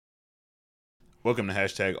Welcome to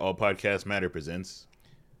hashtag All Podcasts Matter presents.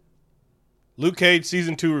 Luke Cage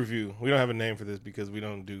season 2 review. We don't have a name for this because we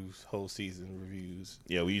don't do whole season reviews.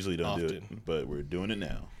 Yeah, we usually don't do it, but we're doing it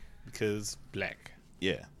now. Because black.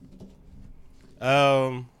 Yeah.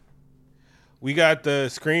 We got the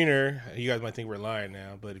screener. You guys might think we're lying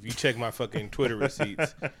now, but if you check my fucking Twitter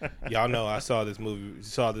receipts, y'all know I saw this movie,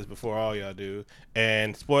 saw this before all y'all do.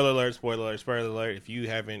 And spoiler alert, if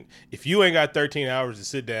you ain't got 13 hours to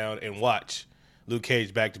sit down and watch Luke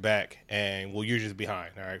Cage back to back, and well, you're just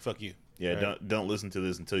behind. All right, fuck you. Yeah, right? don't listen to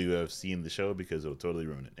this until you have seen the show because it'll totally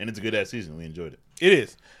ruin it. And it's a good ass season. We enjoyed it. It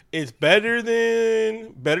is. It's better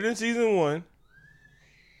than season 1.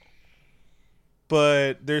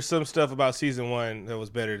 But there's some stuff about season 1 that was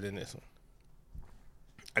better than this one.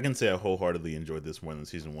 I can say I wholeheartedly enjoyed this more than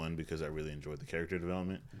season 1 because I really enjoyed the character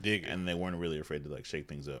development. Dig it. And they weren't really afraid to like shake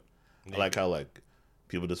things up. Dig I like how like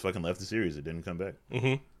people just fucking left the series. It didn't come back.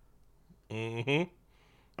 Mm-hmm. Mm-hmm.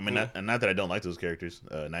 I mean, not that I don't like those characters,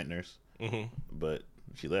 Night Nurse, but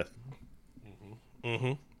she left.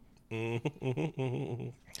 I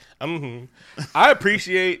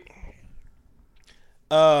appreciate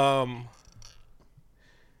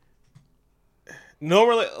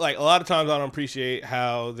normally, like a lot of times I don't appreciate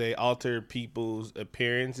how they alter people's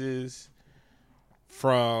appearances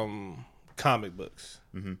from comic books.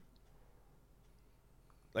 Mm-hmm.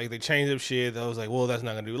 Like they change up shit. I was like, well, that's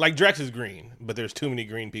not gonna do. Like Drax is green, but there's too many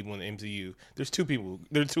green people in the MCU. There's two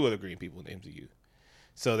other green people in the MCU.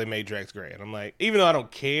 So they made Drax gray. And I'm like, even though I don't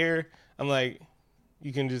care, I'm like,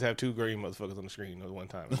 you can just have two green motherfuckers on the screen at one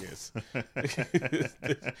time, I guess.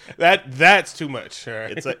 That's too much. All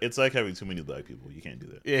right? It's like having too many black people. You can't do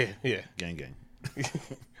that. Yeah. Gang.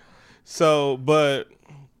 So, but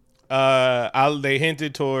they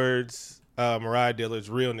hinted towards Mariah Dillard's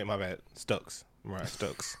real name. My bad, Stokes. Mariah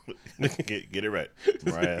Stokes. Get it right.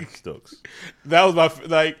 Mariah Stokes. That was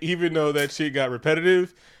my even though that shit got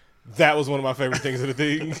repetitive, that was one of my favorite things of the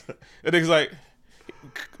thing. And niggas like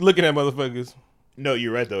looking at motherfuckers. No,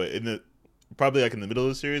 you're right though. Probably like in the middle of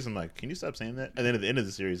the series, I'm like, can you stop saying that? And then at the end of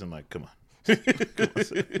the series, I'm like, come on.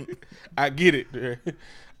 I get it.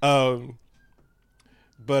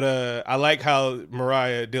 But I like how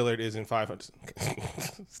Mariah Dillard isn't 500.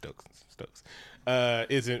 Stokes.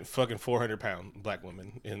 Isn't fucking 400-pound black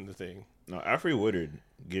woman in the thing. No, Alfre Woodard,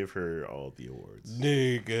 give her all the awards.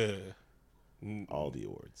 Nigga. All the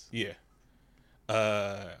awards. Yeah.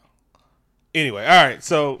 Anyway, all right.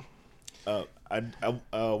 So, one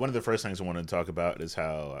of the first things I wanted to talk about is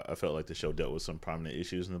how I felt like the show dealt with some prominent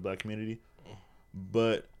issues in the black community,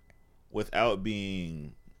 but without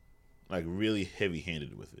being like really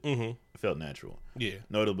heavy-handed with it. Mm-hmm. It felt natural. Yeah.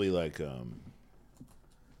 Notably, like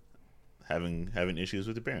having issues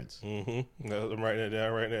with the parents. Mm-hmm. No, I'm writing it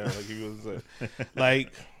down right now. Like he was,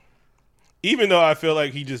 like, even though I feel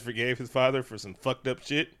like he just forgave his father for some fucked up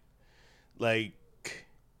shit, like,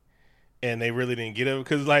 and they really didn't get him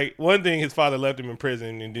because, like, one thing, his father left him in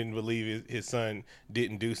prison and didn't believe his son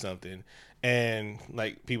didn't do something, and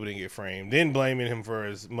like people didn't get framed. Then blaming him for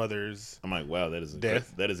his mother's. I'm like, wow, that is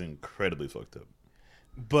death. That is incredibly fucked up.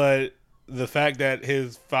 But the fact that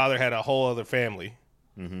his father had a whole other family.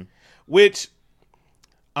 Mm-hmm. Which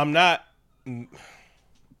I don't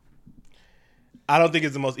think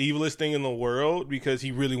it's the most evilest thing in the world because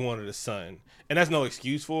he really wanted a son. And that's no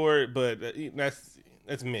excuse for it, but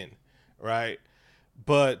that's men, right?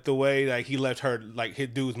 But the way like he left her, like his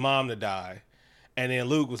dude's mom to die, and then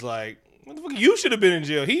Luke was like, what the fuck, you should have been in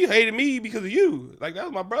jail. He hated me because of you. Like, that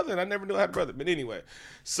was my brother, and I never knew I had a brother. But anyway,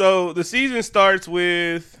 so the season starts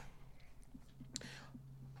with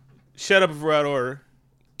shut up if we're out of order.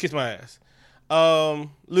 Kiss my ass.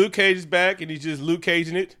 Luke Cage is back, and he's just Luke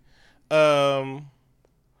Caging it. Mariah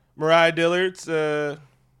Dillard's, I'm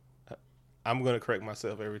going to correct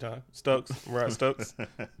myself every time. Mariah Stokes.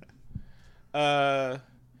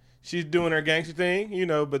 She's doing her gangster thing,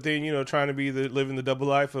 but then, trying to be living the double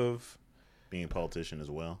life of being a politician as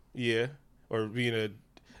well. Yeah. Or being a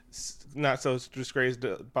not so disgraced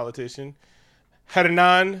politician.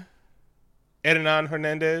 Hernan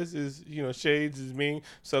Hernandez is, Shades is being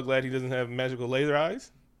so glad he doesn't have magical laser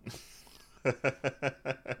eyes.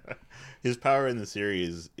 His power in the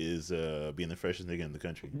series is being the freshest nigga in the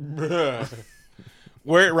country.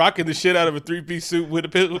 Rocking the shit out of a 3-piece suit with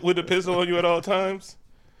a pistol on you at all times.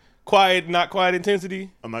 Quiet, not quiet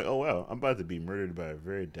intensity. I'm like, oh wow, I'm about to be murdered by a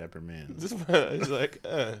very dapper man. It's like,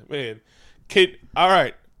 man, all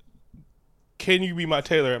right. Can you be my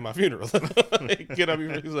tailor at my funeral?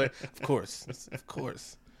 He's like, of course,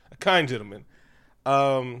 a kind gentleman.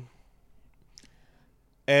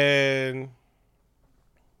 And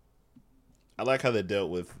I like how they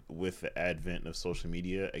dealt with the advent of social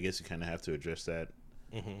media. I guess you kind of have to address that.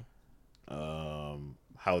 How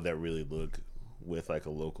would that really look with like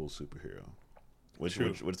a local superhero? Which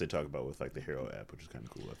what did they talk about with like the Hero app, which is kind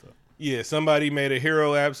of cool, I thought. Yeah, somebody made a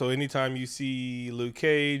Hero app, so anytime you see Luke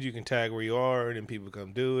Cage, you can tag where you are, and then people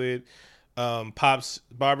come do it. Pop's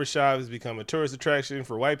Barbershop has become a tourist attraction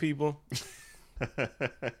for white people.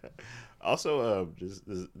 Also,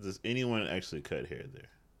 does anyone actually cut hair there?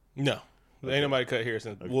 No, Okay. ain't nobody cut hair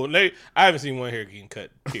since. Okay. Well, I haven't seen one hair getting cut.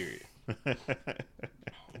 Period.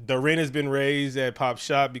 The rent has been raised at Pop's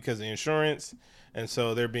shop because of insurance, and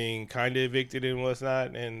so they're being kind of evicted and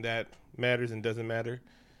whatnot, and that matters and doesn't matter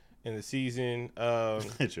in the season.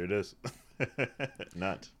 It sure does.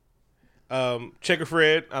 Not. Checker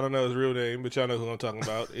Fred, I don't know his real name, but y'all know who I'm talking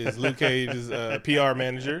about, is Luke Cage's PR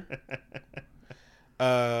manager.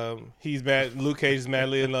 Luke Cage is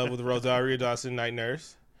madly in love with Rosario Dawson, night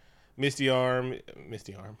nurse. Misty Knight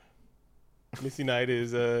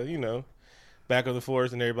is, back on the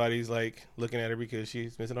force, and everybody's like looking at her because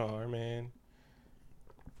she's missing an arm, and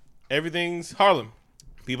everything's Harlem.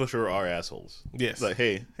 People sure are assholes. Yes. It's like,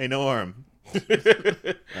 hey, no arm.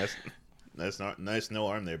 That's not nice. No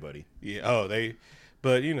arm there, buddy. Yeah.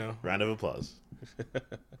 But Round of applause.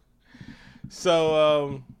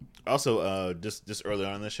 So, also, just early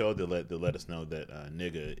on in the show, they let us know that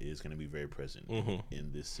nigga is going to be very present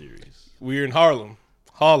in this series. We're in Harlem,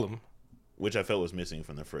 which I felt was missing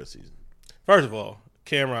from the first season. First of all,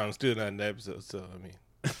 Cameron's still not in the episode, so I mean,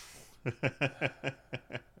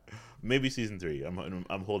 maybe season 3.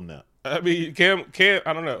 I'm holding out. I mean, Cam,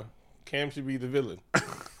 I don't know. Cam should be the villain.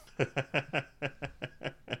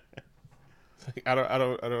 I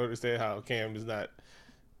don't understand how Cam is not.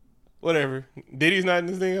 Whatever. Diddy's not in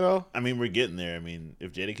this thing at all. I mean, we're getting there. I mean,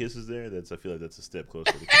 if Jadakiss is there, I feel like that's a step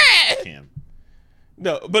closer to Cam.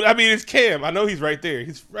 No, but I mean, it's Cam. I know he's right there.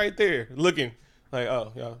 He's right there, looking like,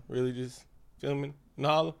 oh, y'all really just filming in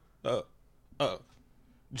Harlem? Oh.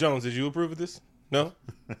 Jones, did you approve of this? No.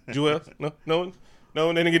 Joel? No. No one. No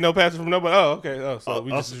one didn't get no passes from nobody. Oh, okay. Oh, so we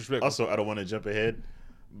just disrespect. Also, I don't want to jump ahead,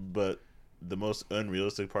 but the most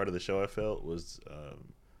unrealistic part of the show I felt was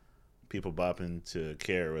people bopping to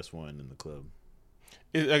KRS-One in the club.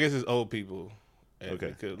 I guess it's old people.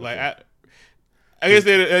 Okay. Like I guess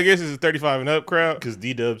it's a 35 and up crowd. Because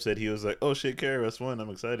D-Dub said he was like, "Oh shit, KRS-One, I'm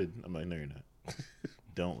excited." I'm like, "No, you're not.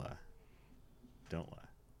 Don't lie.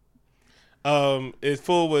 It's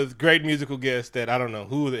full with great musical guests that I don't know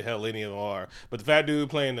who the hell any of them are, but the fat dude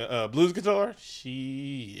playing the blues guitar,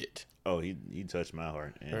 shit. Oh, he touched my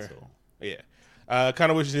heart and soul. Yeah.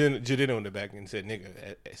 Kind of wish Jadino in the back and said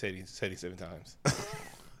nigga 87 times.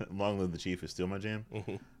 Long Live the Chief is still my jam.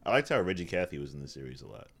 Mm-hmm. I liked how Reggie Cathy was in the series a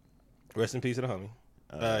lot. Rest in peace to the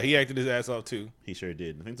homie. He acted his ass off too. He sure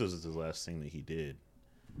did. I think this was his last thing that he did.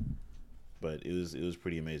 But it was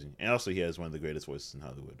pretty amazing. And also he has one of the greatest voices in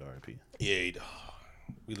Hollywood, R.I.P. Yeah,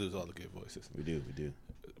 we lose all the good voices. We do.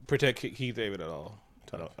 Protect Keith David at all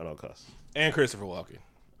costs. And Christopher Walken.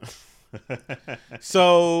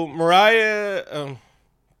 So Mariah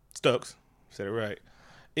Stokes, said it right,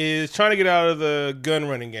 is trying to get out of the gun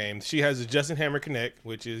running game. She has a Justin Hammer Connect,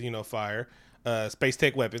 which is fire, space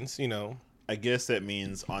tech weapons. I guess that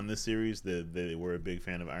means on this series that they were a big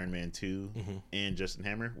fan of Iron Man 2 and Justin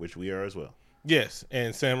Hammer, which we are as well. Yes,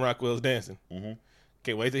 and Sam Rockwell's dancing. Mm-hmm.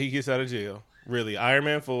 Can't wait till he gets out of jail. Really, Iron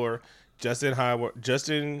Man 4. Justin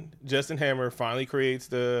Hammer finally creates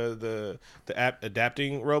the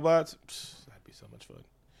adapting robots. That'd be so much fun.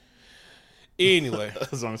 Anyway,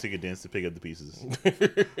 as long as he could dance to pick up the pieces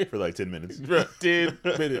for like 10 minutes. 10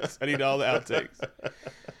 minutes. I need all the outtakes.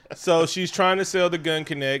 So she's trying to sell the Gun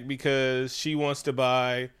Connect because she wants to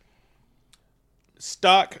buy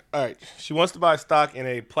stock. All right, she wants to buy stock in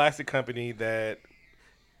a plastic company that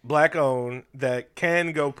black owned that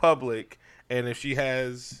can go public, and if she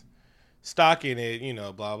has stock in it,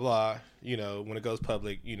 blah blah, when it goes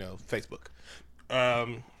public, Facebook. A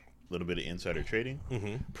little bit of insider trading.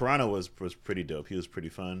 Mm-hmm. Piranha was pretty dope. He was pretty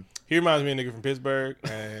fun. He reminds me of a nigga from Pittsburgh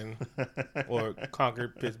or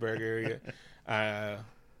Concord, Pittsburgh area. I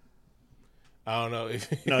don't know if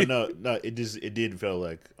no. It did feel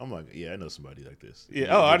like, oh my god, yeah, I know somebody like this.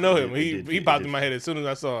 Yeah. I know him. He popped in my head as soon as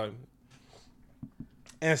I saw him.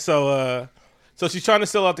 And so she's trying to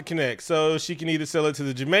sell out the Connect, so she can either sell it to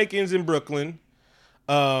the Jamaicans in Brooklyn,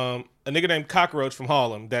 a nigga named Cockroach from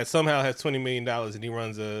Harlem that somehow has $20 million and he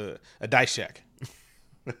runs a dice shack.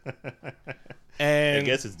 And I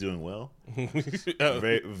guess it's doing well.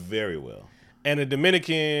 Very, very well. And a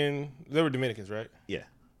Dominican, they were Dominicans, right? Yeah.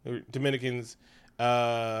 They were Dominicans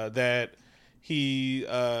that he,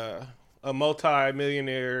 a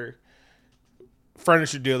multi-millionaire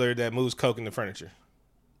furniture dealer that moves coke into furniture.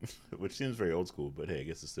 Which seems very old school, but hey, I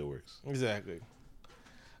guess it still works. Exactly.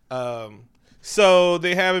 So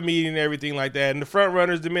they have a meeting and everything like that. And the front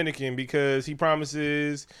runner is Dominican because he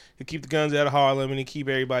promises to keep the guns out of Harlem and he keep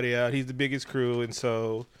everybody out. He's the biggest crew, and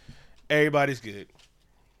so everybody's good.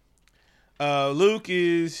 Luke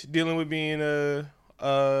is dealing with being a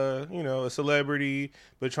celebrity,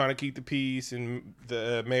 but trying to keep the peace and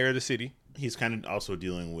the mayor of the city. He's kind of also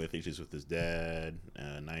dealing with issues with his dad,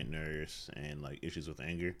 night nurse, and like issues with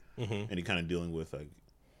anger. And he kind of dealing with like,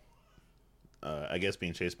 I guess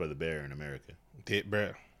being chased by the bear in America.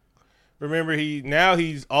 Bruh. Remember,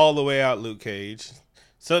 he's all the way out Luke Cage.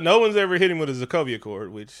 So no one's ever hit him with a Sokovia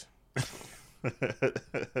cord, which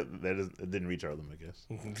it didn't reach Harlem, I guess.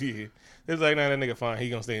 Yeah. It's like, nah, that nigga fine. He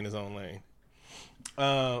gonna stay in his own lane.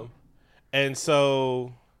 And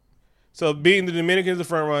so being the Dominican's the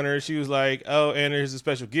front runner, she was like, oh, and here's a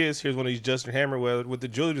special gift. Here's one of these Justin Hammer with the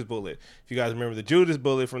Judas bullet. If you guys remember the Judas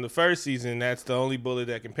bullet from the first season, that's the only bullet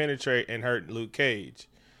that can penetrate and hurt Luke Cage.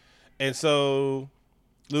 And so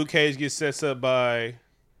Luke Cage gets set up by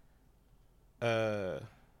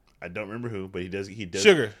I don't remember who, but he does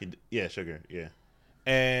Sugar. Sugar, yeah.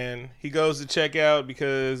 And he goes to check out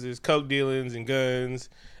because there's coke dealings and guns,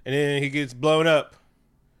 and then he gets blown up.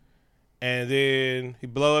 And then he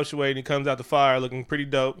blow up Shway and he comes out the fire looking pretty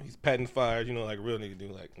dope. He's patting fires, like a real nigga do.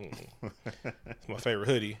 Like, it's my favorite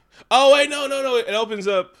hoodie. Oh, wait, no. It opens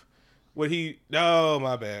up my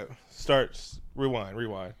bad.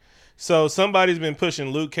 Rewind. So somebody's been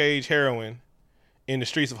pushing Luke Cage heroin in the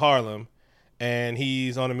streets of Harlem, and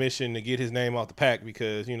he's on a mission to get his name off the pack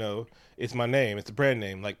because, it's my name. It's a brand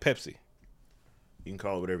name, like Pepsi. You can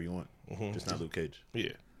call it whatever you want. Just not Luke Cage.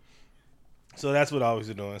 Yeah. So that's what always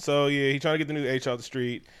is doing. So yeah, he's trying to get the new H off the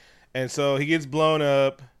street, and so he gets blown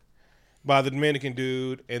up by the Dominican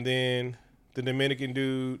dude, and then the Dominican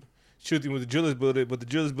dude shoots him with the Judas bullet, but the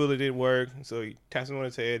Judas bullet didn't work, so he taps him on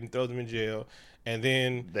his head and throws him in jail. And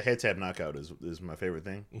then the head tap knockout is my favorite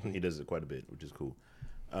thing. He does it quite a bit, which is cool.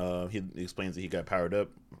 He explains that he got powered up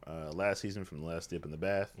last season from the last dip in the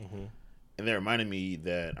bath, and that reminded me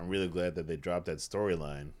that I'm really glad that they dropped that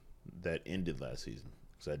storyline that ended last season.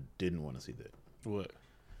 So I didn't want to see that. What?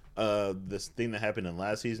 This thing that happened in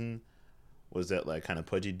last season was that like kind of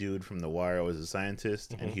pudgy dude from The Wire was a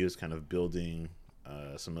scientist, and he was kind of building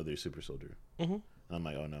some other super soldier. And I'm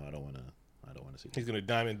like, oh no, I don't want to see that. He's gonna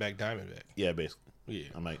Diamondback. Yeah, basically. Yeah.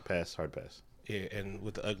 I'm like, hard pass. Yeah, and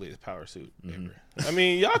with the ugliest power suit ever. I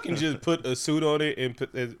mean, y'all can just put a suit on it and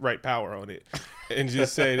put the right power on it, and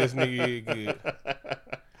just say this nigga good.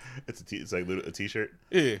 It's like a t-shirt.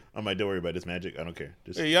 Yeah. I'm like, don't worry about this magic. I don't care.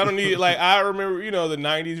 Yeah, y'all don't need like I remember, the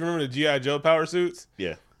 90s. Remember the G.I. Joe power suits?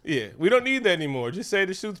 Yeah. Yeah. We don't need that anymore. Just say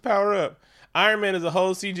the suits power up. Iron Man is a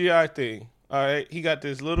whole CGI thing. All right. He got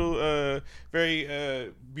this little,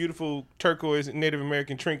 very beautiful turquoise Native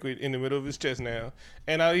American trinket in the middle of his chest now,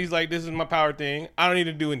 and he's like, "This is my power thing. I don't need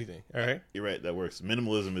to do anything." All right. You're right. That works.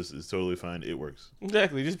 Minimalism is totally fine. It works.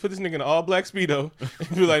 Exactly. Just put this nigga in an all black Speedo and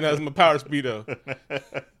be like, "No, it's my power Speedo."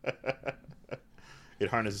 It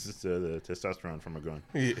harnesses the testosterone from a gun.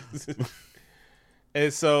 Yeah.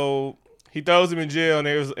 And so he throws him in jail,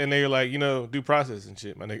 and they were like, due process and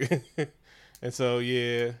shit, my nigga. And so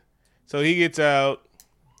yeah, so he gets out.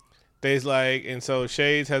 They's like, and so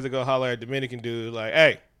Shades has to go holler at Dominican dude, like,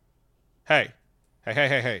 hey,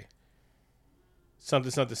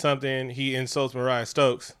 something. He insults Mariah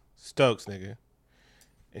Stokes, nigga,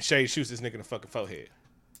 and Shades shoots this nigga in the fucking forehead.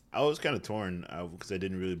 I was kind of torn because I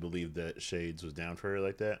didn't really believe that Shades was down for her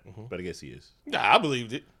like that, but I guess he is. Nah, I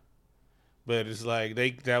believed it, but it's like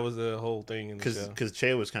that was the whole thing in the show. Because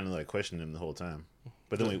Che was kind of like questioning him the whole time,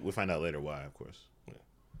 but then we find out later why, of course.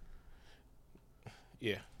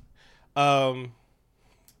 Yeah.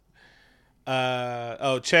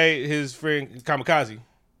 Che, his friend Kamikaze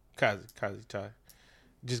Ty,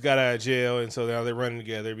 just got out of jail, and so now they're running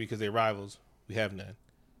together because they're rivals. We have none.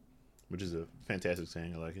 Which is a fantastic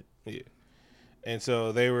saying. I like it. Yeah. And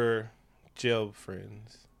so they were jail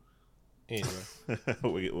friends. Anyway.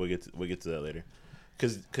 we'll get to that later.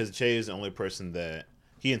 Because Che is the only person that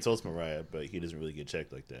he insults Mariah, but he doesn't really get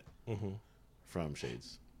checked like that from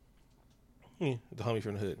Shades. Yeah, the homie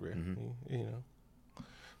from the hood, bro.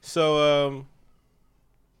 So,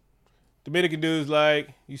 Dominican dude's like,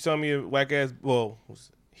 you saw me a whack ass. Well,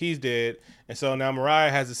 he's dead, and so now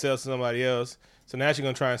Mariah has to sell to somebody else. So now she's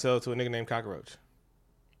gonna try and sell it to a nigga named Cockroach,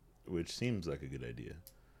 which seems like a good idea.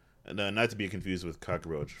 And not to be confused with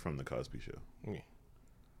Cockroach from the Cosby Show. Yeah.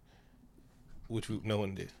 Which no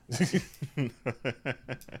one did.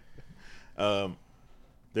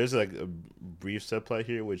 there's like a brief subplot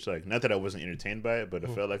here, which like not that I wasn't entertained by it, but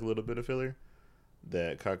it felt like a little bit of filler.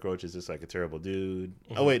 That Cockroach is just like a terrible dude.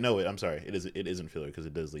 Oh wait, no, wait, I'm sorry. It isn't filler because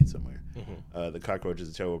it does lead somewhere. The Cockroach is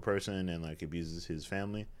a terrible person and like abuses his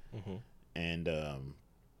family, and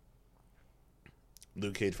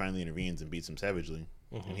Luke Cage finally intervenes and beats him savagely,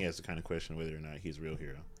 and he has to kind of question whether or not he's a real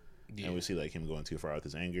hero. Yeah. And we see like him going too far with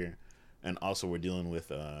his anger, and also we're dealing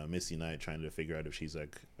with Misty Knight trying to figure out if she's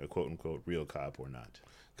like a quote unquote real cop or not.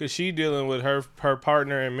 Because she dealing with her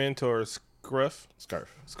partner and mentor Scarf.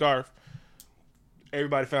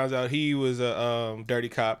 Everybody finds out he was a dirty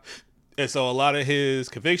cop, and so a lot of his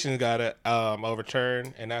convictions got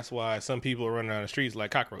overturned, and that's why some people are running around the streets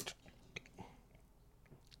like Cockroach.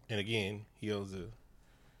 And again, he has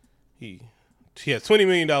 $20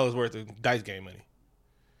 million worth of dice game money.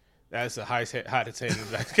 That's the hottest hand in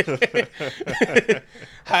the dice game.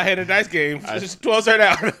 High-handed dice game. Just 12 start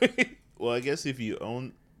out. Well, I guess if you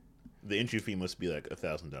own, the entry fee must be like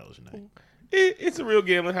 $1,000 a night. It's a real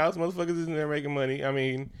gambling house. Motherfuckers isn't there making money. I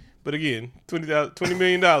mean, but again, $20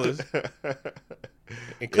 million.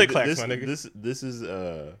 And click-clacks, my nigga. This is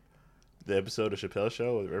the episode of Chappelle's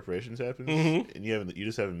Show where reparations happens, and you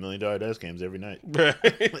just have $1 million dice games every night. Right,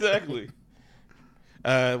 exactly.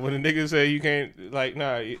 When the niggas say you can't, like,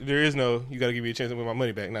 nah, there is no, you got to give me a chance to win my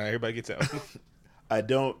money back. Nah, everybody gets out. I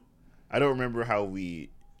don't remember how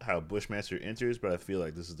Bushmaster enters, but I feel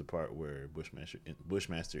like this is the part where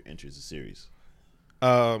Bushmaster enters the series.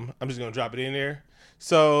 I'm just gonna drop it in there.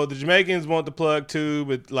 So the Jamaicans want the plug too,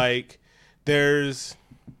 but like, they're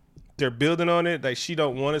building on it. Like, she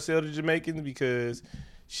don't want to sell to Jamaicans because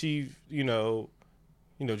she,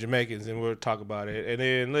 Jamaicans, and we'll talk about it. And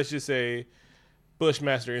then let's just say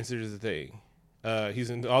Bushmaster enters the thing. He's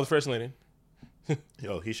in all the fresh linen.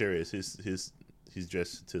 Oh, he sure is. He's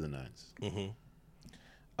dressed to the nines.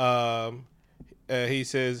 He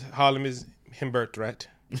says Harlem is him birthright.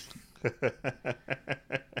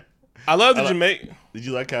 I love the Jamaican. Did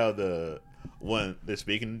you like how they're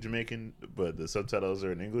speaking Jamaican, but the subtitles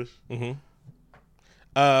are in English? I don't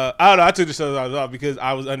know. I took the subtitles off because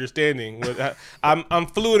I was understanding. I'm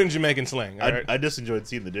fluent in Jamaican slang. Right? I just enjoyed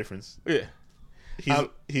seeing the difference. Yeah.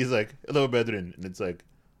 He's like, hello, brethren, and it's like,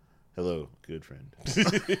 hello, good friend.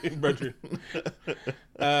 Brethren.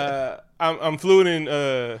 I'm fluent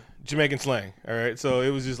in Jamaican slang. All right, so it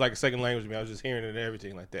was just like a second language to me. I was just hearing it and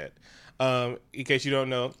everything like that. In case you don't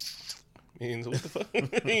know, means what the fuck,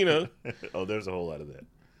 Oh, there's a whole lot of that.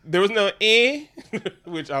 There was no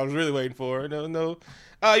which I was really waiting for. No.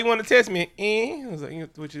 Oh, you want to test me? I was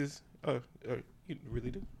like, which is you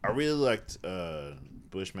really do. I really liked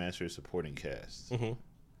Bushmaster's supporting cast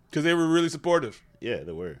because they were really supportive. Yeah,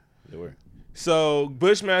 they were. So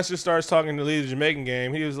Bushmaster starts talking to the leader of the Jamaican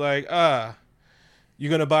game. He was like, you're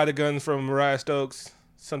going to buy the guns from Mariah Stokes,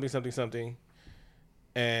 something.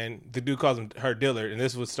 And the dude calls him her dealer. And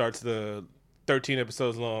this is what starts the 13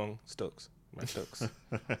 episodes long Stokes. My Stokes.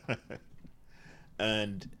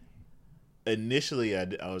 And initially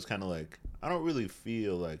I was kind of like, I don't really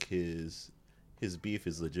feel like his beef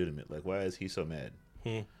is legitimate. Like, why is he so mad?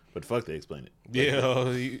 But fuck, they explain it.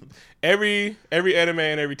 Yeah, every anime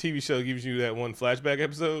and every TV show gives you that one flashback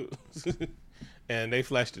episode, and they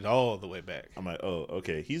flashed it all the way back. I'm like, oh,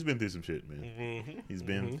 okay, he's been through some shit, man. He's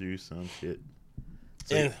been through some shit.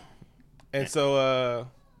 So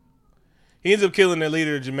he ends up killing the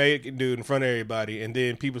leader, Jamaican dude, in front of everybody, and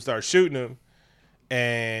then people start shooting him,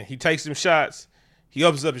 and he takes some shots. He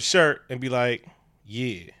opens up his shirt and be like,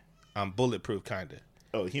 "Yeah, I'm bulletproof, kinda."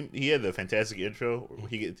 Oh, he had the fantastic intro.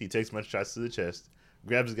 He takes much shots to the chest,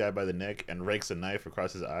 grabs the guy by the neck, and rakes a knife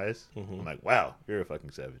across his eyes. I'm like, wow, you're a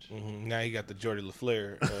fucking savage. Now he got the Jordy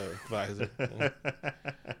LaFleur visor.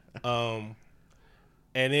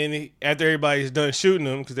 And then after everybody's done shooting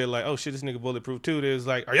him, because they're like, oh shit, this nigga bulletproof too. They was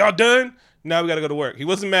like, are y'all done? Now we got to go to work. He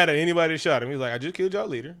wasn't mad at anybody that shot him. He was like, I just killed y'all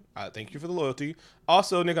leader. I thank you for the loyalty.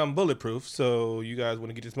 Also, nigga, I'm bulletproof, so you guys want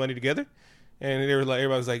to get this money together? And they were like,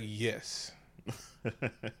 everybody was like, yes.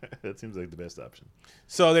 That seems like the best option.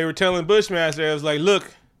 So they were telling Bushmaster, I was like,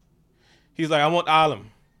 look, he's like, I want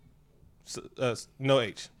Alam. No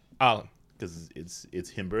H. Alam. Because it's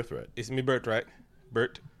him birthright. It's me birthright.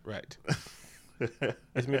 Birthright.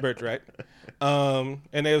 It's me birthright. And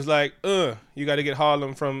they was like, you got to get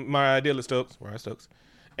Harlem from Mariah Stokes.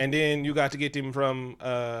 And then you got to get him from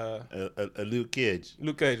Luke Cage.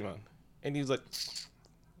 Luke Cage, man. And he was like,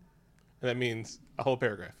 and that means a whole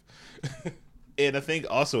paragraph. And I think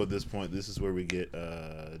also at this point, this is where we get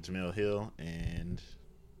Jemele Hill and.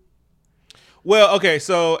 Well, okay,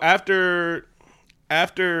 so after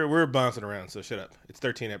after we're bouncing around, so shut up. It's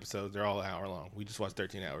 13 episodes. They're all an hour long. We just watched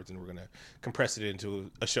 13 hours, and we're gonna compress it into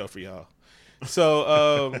a show for y'all.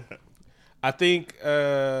 So I think.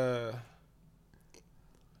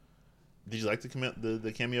 Did you like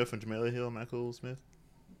the cameo from Jamila Hill, Michael Smith?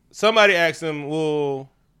 Somebody asked him, well,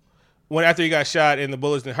 when after he got shot and the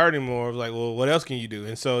bullets didn't hurt him more, I was like, well, what else can you do?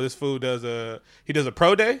 And so this fool does a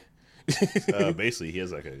pro day. Basically, he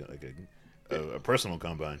has like a personal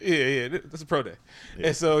combine. Yeah, that's a pro day. Yeah.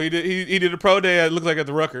 And so he did a pro day. It looked like at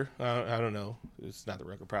the Rucker. I don't know. It's not the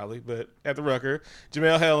Rucker probably, but at the Rucker,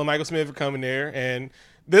 Jamel Hill and Michael Smith were coming there, and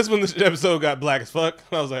this one, the episode got black as fuck.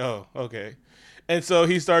 I was like, oh, okay. And so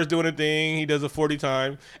he starts doing a thing. He does a 40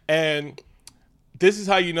 time, and this is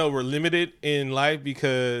how you know we're limited in life,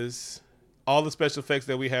 because all the special effects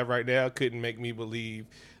that we have right now couldn't make me believe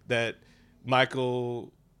that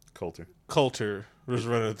Michael Coulter was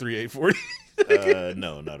running a 3.840.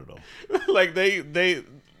 No, not at all. Like they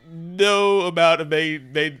know about it.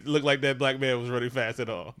 They look like that black man was running fast at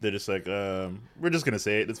all. They're just like, we're just gonna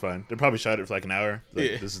say it. It's fine. They probably shot it for like an hour.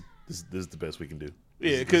 Like, yeah. This is the best we can do.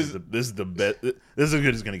 Yeah, because this is the best. This is as good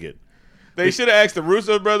as it's gonna get. They should have asked the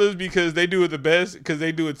Russo brothers, because they do it the best, because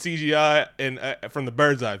they do it CGI and from the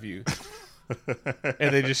bird's eye view.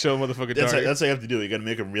 And they just show motherfucking that's target. That's how you have to do it. You got to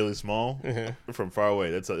make them really small from far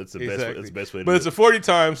away. That's the best. That's the best way to do it. But it's a 40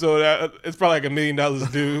 time, so it's probably like $1 million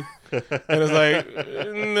due. And it's like,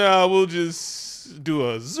 no, we'll just do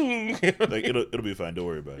a zoom. Like it'll be fine. Don't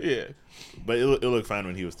worry about it. Yeah, but it'll look fine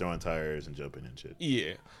when he was throwing tires and jumping and shit.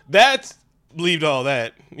 Yeah, that's believed all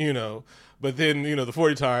that, you know. But then, you know, the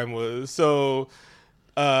 40 time was so.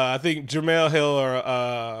 I think Jamel Hill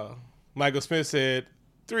or Michael Smith said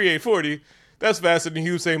 3.840. That's faster than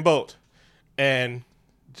Usain Bolt. And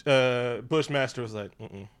Bushmaster was like,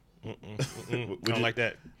 I don't like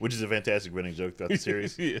that. Which is a fantastic running joke throughout the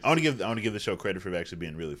series. Yes. I want to give the show credit for actually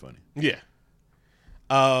being really funny. Yeah.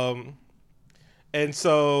 And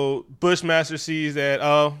so Bushmaster sees that,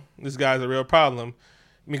 oh, this guy's a real problem.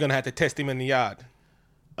 We're gonna have to test him in the yard.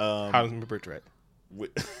 How does my birth rate?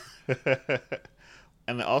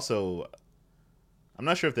 And also, I'm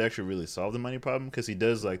not sure if they actually really solved the money problem, because he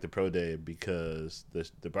does like the pro day because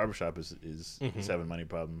the barbershop is having money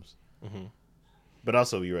problems. Mm-hmm. But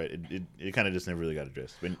also, you're right. It kind of just never really got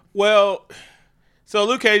addressed. Well, so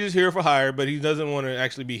Luke Cage is hero for hire, but he doesn't want to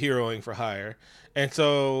actually be heroing for hire. And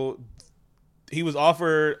so he was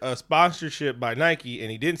offered a sponsorship by Nike, and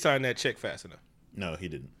he didn't sign that check fast enough. No, he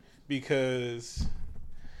didn't. Because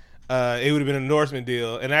it would have been an endorsement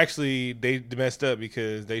deal. And actually, they messed up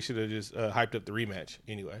because they should have just hyped up the rematch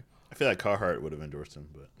anyway. I feel like Carhartt would have endorsed him,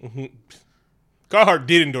 but Carhartt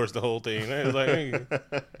did endorse the whole thing.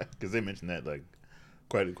 Because they mentioned that like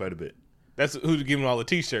quite a bit. That's who's giving all the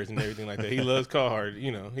T-shirts and everything like that. He loves Carhartt.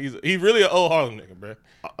 You know, he's really an old Harlem nigga, bro.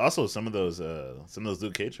 Also, some of those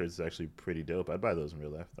Luke Cage shirts is actually pretty dope. I'd buy those in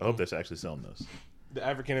real life. I hope they're actually selling those. The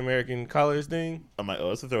African American collars thing. I'm like,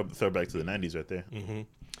 oh, it's a throwback to the '90s right there.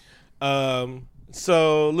 Mm-hmm.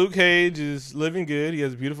 So Luke Cage is living good. He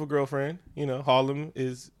has a beautiful girlfriend. You know, Harlem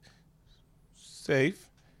is safe.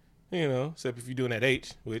 You know, except if you're doing that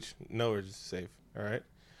H, which nowhere is safe. All right,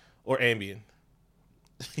 or Ambien.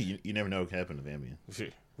 You never know what can happen with Ambien.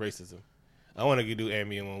 Racism. I want to do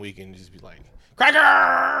Ambien one week and just be like, cracker.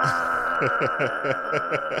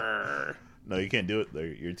 No, you can't do it.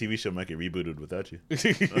 Your TV show might get rebooted without you.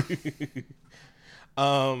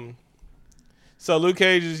 So Luke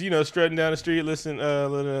Cage is, you know, strutting down the street, listening,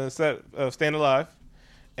 Stand Alive,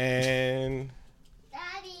 and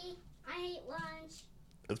Daddy, I ate lunch.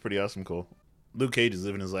 That's pretty awesome, Cole. Luke Cage is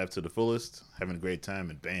living his life to the fullest, having a great time,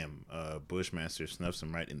 and bam, Bushmaster snuffs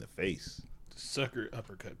him right in the face. Sucker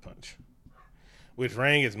uppercut punch, which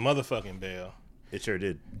rang his motherfucking bell. It sure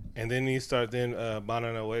did. And then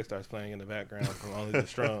Banana Way starts playing in the background from Only the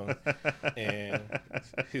Strong, and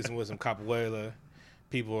he's with some capoeira.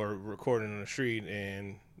 People are recording on the street,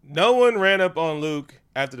 and no one ran up on Luke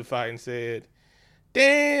after the fight and said,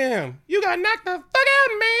 "Damn, you got knocked the fuck out,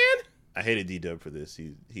 man." I hated D-Dub for this.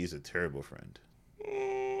 He's a terrible friend.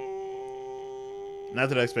 Not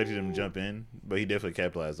that I expected him to jump in, but he definitely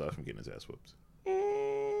capitalized off from getting his ass whooped.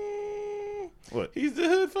 What? He's the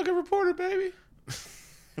hood fucking reporter, baby.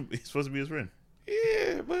 He's supposed to be his friend.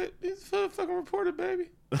 Yeah, but he's the hood fucking reporter, baby.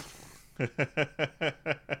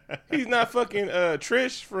 He's not fucking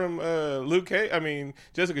Trish from Luke Cage. I mean,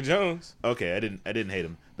 Jessica Jones. Okay, I didn't hate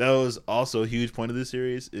him. That was also a huge point of this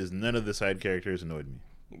series. Is none of the side characters annoyed me.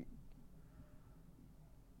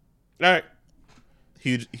 All right.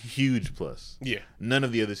 Huge plus. Yeah. None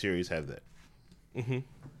of the other series have that. Mm-hmm.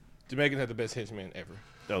 Jamaicans have the best henchmen ever.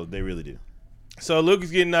 Oh, they really do. So Luke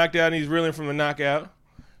is getting knocked out and he's reeling from a knockout.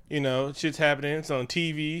 You know, shit's happening. It's on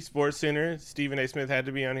TV, Sports Center. Stephen A. Smith had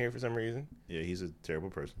to be on here for some reason. Yeah, he's a terrible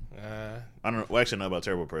person. I don't know. Well, actually, I know about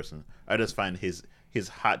terrible person. I just find his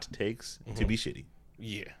hot takes to be shitty.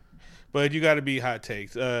 Yeah. But you got to be hot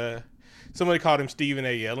takes. Somebody called him Stephen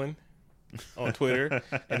A. Yellen on Twitter.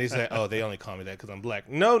 And they said, oh, they only call me that because I'm black.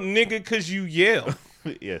 No, nigga, because you yell.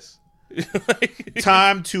 Yes.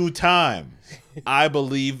 Time to time. I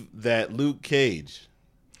believe that Luke Cage.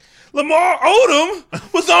 Lamar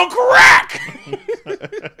Odom was on crack.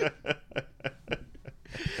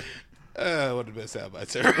 One of the best sound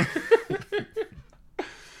bites ever.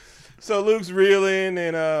 So Luke's reeling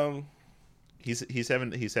and he's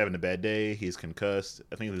having a bad day. He's concussed.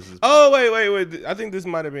 I think this is. Oh wait! I think this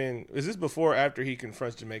might have been. Is this before or after he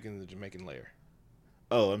confronts Jamaican in the Jamaican lair?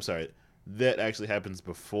 Oh, I'm sorry. That actually happens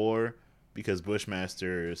before because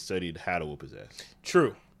Bushmaster studied how to whoop his ass.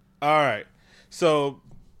 True. All right. So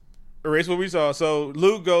erase what we saw. So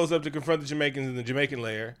Luke goes up to confront the Jamaicans in the Jamaican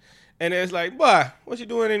lair, and it's like, "Boy, what you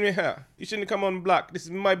doing in here? You shouldn't come on the block. This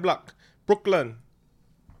is my block, Brooklyn."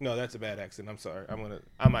 No, that's a bad accent. I'm sorry.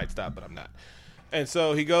 I might stop, but I'm not. And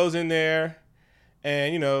so he goes in there,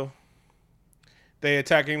 and you know, they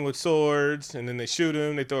attack him with swords, and then they shoot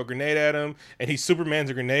him. They throw a grenade at him, and he Superman's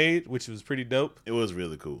a grenade, which was pretty dope. It was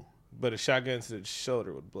really cool. But a shotgun to the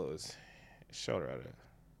shoulder would blow his shoulder out of it.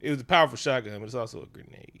 It was a powerful shotgun, but it's also a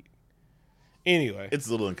grenade. Anyway. It's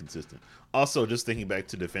a little inconsistent. Also, just thinking back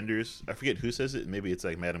to Defenders, I forget who says it. Maybe it's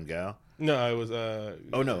like Madame Gao. No, it was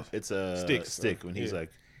Oh no, it's Stick when he's yeah.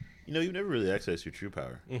 like, you know, you've never really accessed your true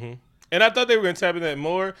power. Mm-hmm. And I thought they were going to tap into that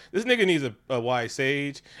more. This nigga needs a wise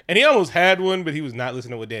sage. And he almost had one, but he was not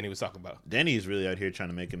listening to what Danny was talking about. Danny is really out here trying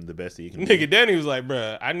to make him the best that he can Nigga, be. Danny was like,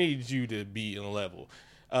 bruh, I need you to be on a level.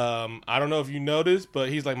 I don't know if you noticed, but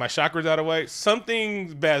he's like, my chakra's out of way.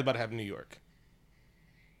 Something bad is about to happen in New York.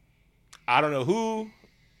 I don't know who,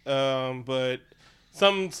 but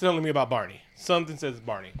something's telling me about Barney. Something says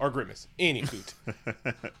Barney or Grimace. Any coot.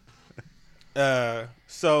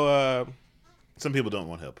 Some people don't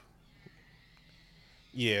want help.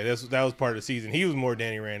 Yeah, that was part of the season. He was more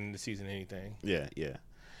Danny Rand in the season than anything. Yeah.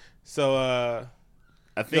 So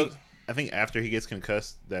I think after he gets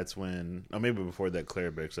concussed, that's when, or maybe before that,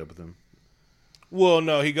 Claire breaks up with him. Well,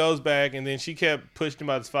 no, he goes back, and then she kept pushing him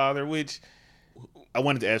about his father, which I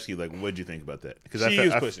wanted to ask you, like, what did you think about that? Because I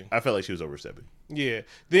felt like she was overstepping. Yeah.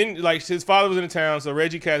 Then, like, his father was in the town, so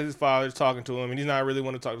Reggie catches his father, is talking to him, and he's not really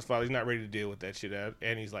want to talk to his father. He's not ready to deal with that shit,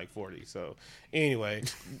 and he's like 40. So, anyway,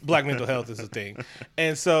 black mental health is a thing.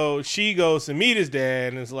 And so she goes to meet his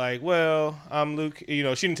dad, and is like, well, I'm Luke. You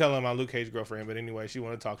know, she didn't tell him I'm Luke Cage's girlfriend, but anyway, she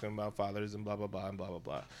wanted to talk to him about fathers and blah, blah, blah, and blah, blah,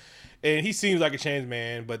 blah. And he seems like a changed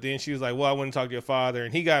man, but then she was like, well, I want to talk to your father.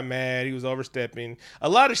 And he got mad. He was overstepping. A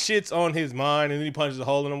lot of shit's on his mind, and then he punches a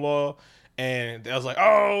hole in the wall. And I was like,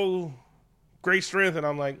 oh, great strength. And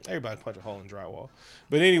I'm like, everybody punch a hole in drywall.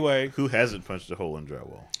 But anyway. Who hasn't punched a hole in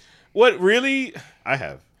drywall? What, really? I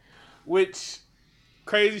have. Which,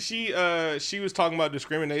 crazy, she was talking about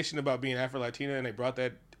discrimination about being Afro-Latina, and they brought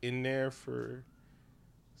that in there for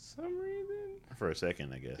some reason. For a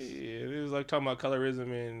second, I guess. Yeah, it was like talking about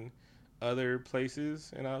colorism in other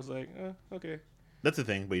places, and I was like, okay. That's the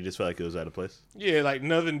thing, but you just felt like it was out of place. Yeah, like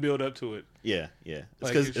nothing built up to it. Yeah. It's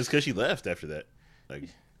Like, because she left after that. Like,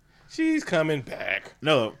 she's coming back.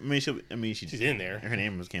 no, I mean she's in there. Her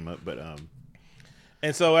name came up, but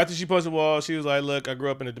And so after she punched the wall, she was like, "Look, I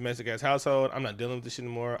grew up in a domestic ass household. I'm not dealing with this shit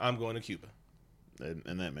anymore. I'm going to Cuba."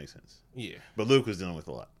 and that makes sense. Yeah, But Luke was dealing with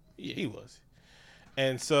a lot. yeah, he was.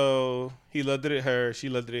 And so he loved it at her, she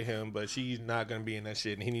loved it at him, but she's not gonna be in that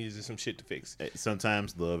shit, and he needs some shit to fix. Hey,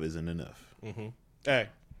 sometimes love isn't enough. Mm-hmm. Hey.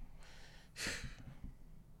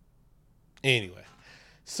 Anyway,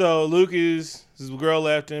 so this girl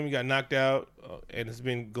left him. He got knocked out, and it's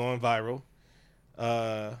been going viral.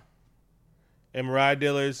 And Mariah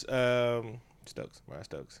Dillard's Mariah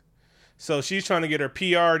Stokes. So she's trying to get her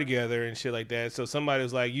PR together and shit like that. So somebody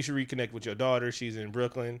was like, "You should reconnect with your daughter. She's in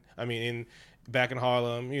Brooklyn. Back in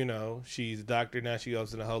Harlem. You know, she's a doctor now. She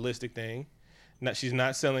goes in a holistic thing. She's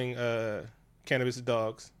not selling cannabis to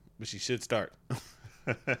dogs, but she should start."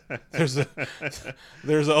 There's an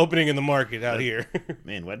opening in the market out here.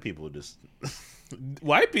 Man, white people just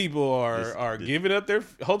White people are giving up their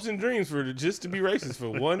hopes and dreams just to be racist for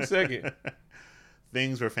 1 second.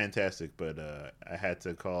 Things were fantastic, but I had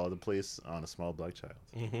to call the police on a small black child,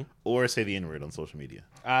 Mm-hmm. or say the N-word on social media.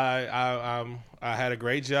 I had a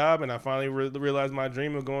great job, and I finally realized my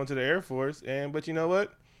dream of going to the Air Force. But you know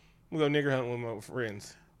what? I'm gonna go nigger hunt with my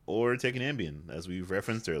friends. Or take an Ambien, as we've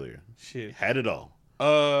referenced earlier. Shit. Had it all.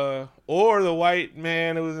 Or the white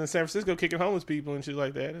man who was in San Francisco kicking homeless people and shit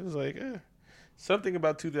like that. It was like, something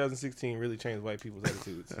about 2016 really changed white people's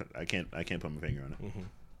attitudes. I can't put my finger on it. Mm-hmm.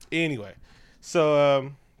 Anyway,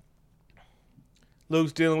 so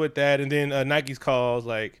Luke's dealing with that, and then Nike's calls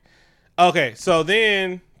like, okay, so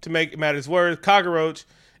then to make matters worse, Cockroach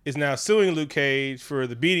is now suing Luke Cage for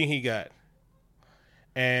the beating he got,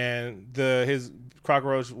 and his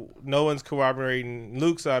Cockroach, no one's corroborating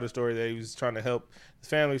Luke's side of the story that he was trying to help his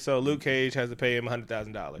family, so Luke Cage has to pay him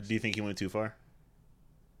 $100,000. Do you think he went too far?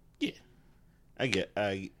 Yeah.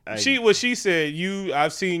 She said,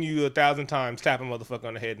 I've seen you 1,000 times tap a motherfucker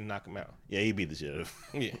on the head and knock him out. Yeah, he beat the shit out of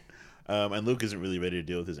him. Yeah. And Luke isn't really ready to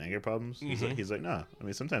deal with his anger problems. He's like, nah. I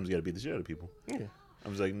mean, sometimes you got to beat the shit out of people. Yeah. I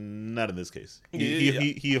was like, not in this case. Yeah.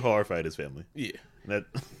 He horrified his family. Yeah. That.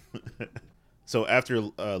 So after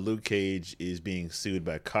Luke Cage is being sued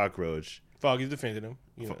by Cockroach, Foggy's defending him.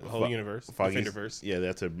 The whole universe. Defenderverse. Yeah, they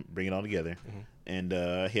have to bring it all together. And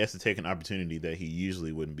he has to take an opportunity that he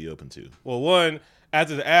usually wouldn't be open to. Well, one,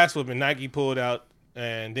 after the ass whooping, Nike pulled out,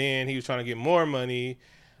 and then he was trying to get more money.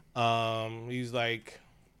 He was like,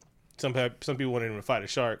 some people wanted him to fight a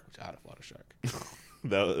shark, which I'd have fought a shark.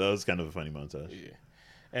 that was kind of a funny montage. Yeah.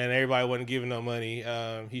 And everybody wasn't giving no money.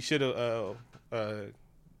 He should have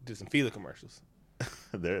did some Fila commercials.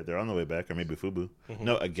 They're on the way back, or maybe Fubu.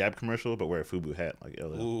 No, a Gap commercial, but wear a Fubu hat like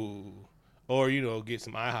LL. Ooh. Or, get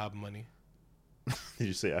some IHOB money. Did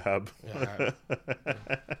you say IHOB? Yeah,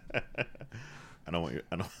 I don't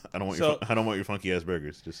want your funky ass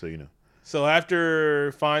burgers, just so you know. So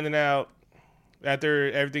after finding out,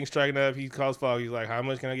 after everything's striking up, he calls Foggy. He's like, how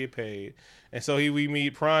much can I get paid? And so we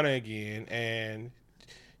meet Piranha again, and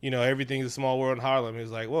everything's a small world in Harlem.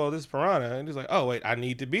 He's like, well, this is Piranha. And he's like, oh, wait, I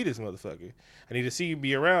need to be this motherfucker. I need to see you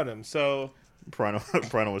be around him. So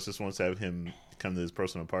Piranha was just wants to have him come to his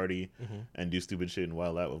personal party and do stupid shit and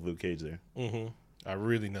wild out with Luke Cage there. I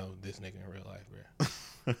really know this nigga in real life,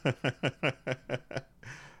 bro.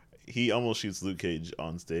 He almost shoots Luke Cage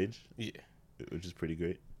on stage. Yeah. Which is pretty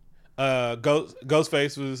great.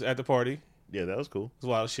 Ghostface was at the party. Yeah, that was cool. It was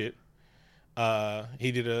wild shit.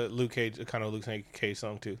 He did a Luke Cage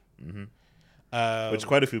song too. Which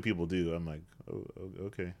quite a few people do. I'm like, oh,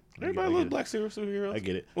 okay. Everybody loves black superheroes. I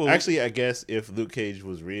get it. Well, actually, I guess if Luke Cage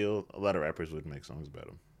was real, a lot of rappers would make songs about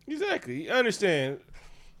him. Exactly. You understand.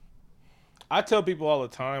 I tell people all the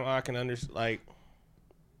time, I can understand,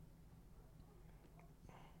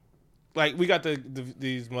 like we got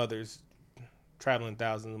these mothers traveling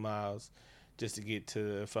thousands of miles just to get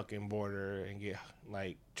to the fucking border and get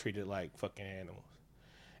treated like fucking animals.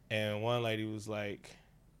 And one lady was like,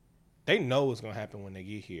 they know what's gonna happen when they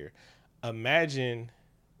get here. Imagine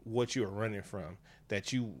what you are running from,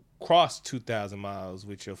 that you crossed 2,000 miles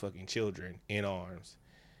with your fucking children in arms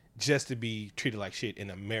just to be treated like shit in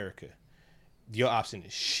America. Your option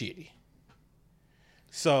is shitty.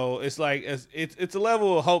 So it's like it's a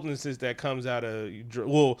level of hopelessness that comes out of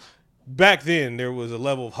back then there was a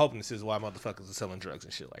level of hopelessness why motherfuckers are selling drugs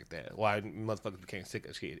and shit like that. Why motherfuckers became sick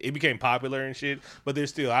of shit. It became popular and shit, but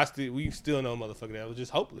we still know motherfuckers that was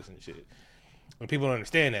just hopeless and shit. When people don't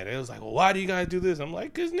understand that, it was like, well, why do you guys do this? I'm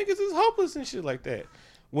like, cause niggas is hopeless and shit like that.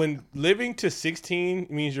 When living to 16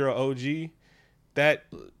 means you're an OG,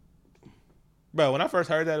 bro, when I first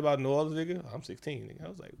heard that about New Orleans, nigga, I'm 16, nigga. I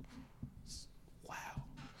was like, wow.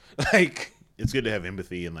 It's good to have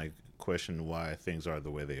empathy and question why things are the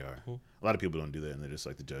way they are. A lot of people don't do that, and they just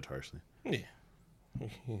like to judge harshly. Yeah.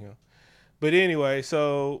 But anyway,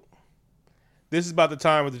 so this is about the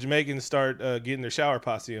time where the Jamaicans start getting their shower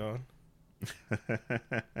posse on.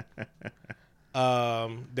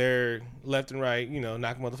 They're left and right,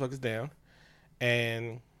 knocking motherfuckers down.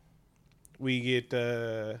 And we get,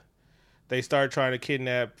 they start trying to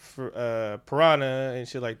kidnap Piranha and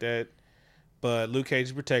shit like that. But Luke Cage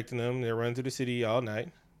is protecting them. They run through the city all night.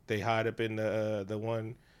 They hide up in the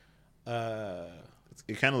one.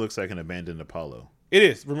 It kind of looks like an abandoned Apollo. It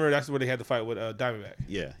is. Remember, that's where they had to fight with Diamondback.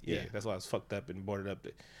 Yeah. That's why it's fucked up and boarded up.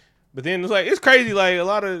 But then it's crazy. A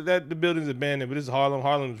lot of the building's abandoned, but it's Harlem.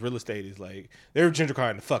 Harlem's real estate is they were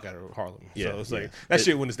gentrifying the fuck out of Harlem. Yeah, so it's that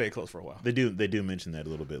shit wouldn't stay closed for a while. They do mention that a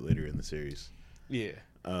little bit later in the series. Yeah.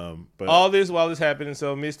 But all this while this happening,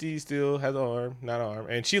 so Misty still has not arm,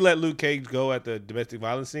 and she let Luke Cage go at the domestic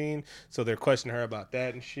violence scene. So they're questioning her about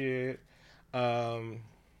that and shit. That's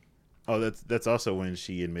also when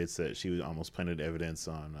she admits that she was almost planted evidence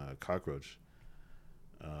on Cockroach.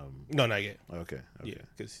 No, not yet. Okay. Yeah,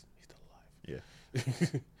 because he's still alive.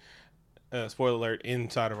 Yeah. Spoiler alert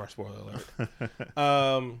inside of our spoiler alert.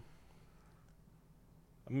 I'm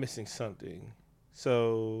missing something.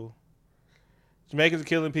 So Jamaicans are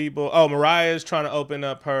killing people. Oh, Mariah's trying to open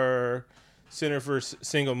up her center for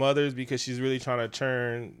single mothers because she's really trying to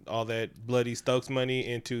turn all that bloody Stokes money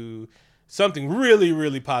into something really,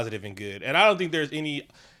 really positive and good. And I don't think there's any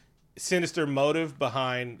sinister motive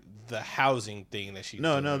behind the housing thing that she's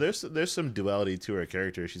doing. No. There's some duality to her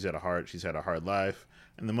character. She's had a hard life,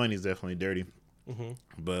 and the money's definitely dirty. Mm-hmm.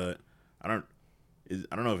 But I don't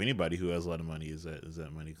know if anybody who has a lot of money is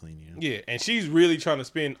that money clean. You know? Yeah, and she's really trying to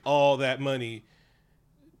spend all that money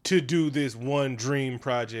to do this one dream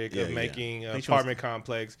project of making an apartment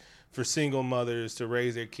complex for single mothers to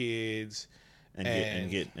raise their kids and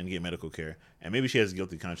get medical care. And maybe she has a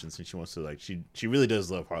guilty conscience and she wants to she really does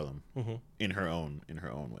love Harlem in her own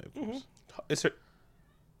way, of course.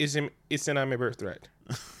 It's in my birthright.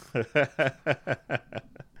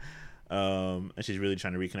 And she's really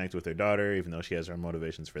trying to reconnect with her daughter, even though she has her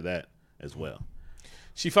motivations for that as well.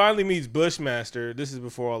 She finally meets Bushmaster. This is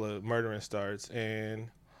before all the murdering starts, and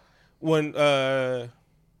when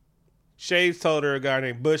Shades told her a guy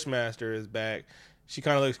named Bushmaster is back, she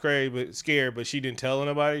kind of looks crazy but scared, but she didn't tell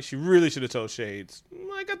anybody. She really should have told Shades.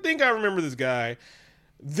 Like, I think I remember this guy.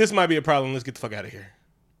 This might be a problem. Let's get the fuck out of here.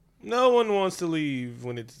 No one wants to leave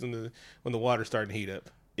when the water's starting to heat up.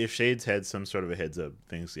 If Shades had some sort of a heads up,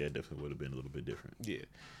 things definitely would have been a little bit different. Yeah.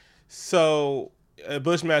 So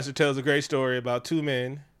Bushmaster tells a great story about two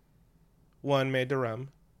men. One made the rum,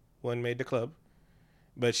 one made the club.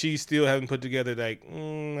 But she still haven't put together, like,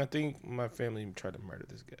 I think my family tried to murder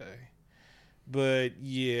this guy. But,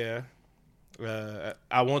 yeah.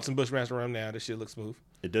 I want some Bushmaster rum now. This shit looks smooth.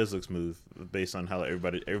 It does look smooth based on how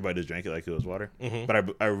everybody just drank it like it was water. Mm-hmm.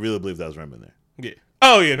 But I really believe that was rum in there. Yeah.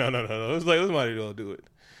 Oh, yeah. No. It's like, somebody don't do it.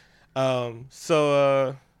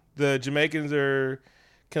 So the Jamaicans are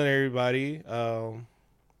killing everybody.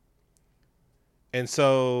 And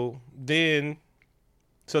so they're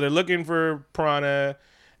looking for Piranha,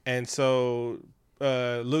 and so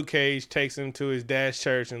Luke Cage takes him to his dad's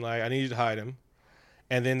church and like, I need you to hide him.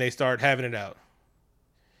 And then they start having it out.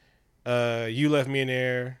 You left me in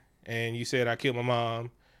there, and you said I killed my mom. And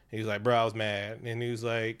he was like, bro, I was mad. And he was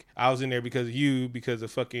like, I was in there because of you, because of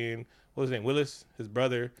fucking, what was his name, Willis, his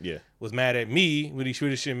brother, was mad at me when he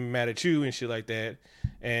should have been mad at you and shit like that.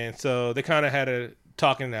 And so they kind of had a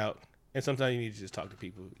talking out. And sometimes you need to just talk to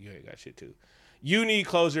people you ain't got shit to. You need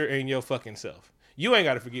closure in your fucking self. You ain't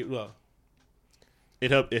got to forgive. Well,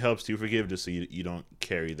 it helps to forgive just so you don't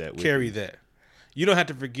carry that with carry you. that. You don't have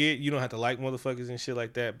to forget. You don't have to like motherfuckers and shit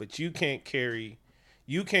like that. But you can't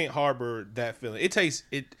harbor that feeling. It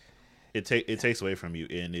takes away from you,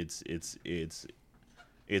 and it's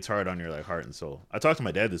hard on your like heart and soul. I talked to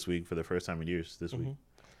my dad this week for the first time in years. This week.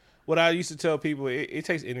 What I used to tell people, it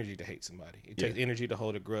takes energy to hate somebody. It takes energy to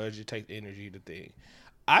hold a grudge. It takes energy to think.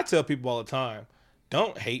 I tell people all the time,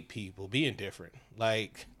 don't hate people. Be indifferent.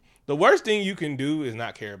 Like, the worst thing you can do is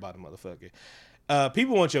not care about a motherfucker.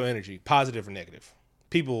 People want your energy, positive or negative.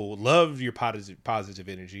 People will love your positive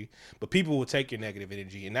energy, but people will take your negative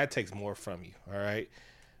energy, and that takes more from you, all right?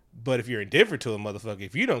 But if you're indifferent to a motherfucker,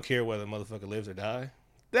 if you don't care whether a motherfucker lives or dies,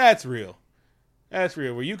 that's real. That's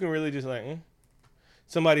real, where you can really just like,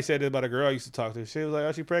 Somebody said it about a girl I used to talk to. She was like,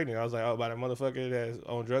 oh, she pregnant. I was like, oh, about a motherfucker that's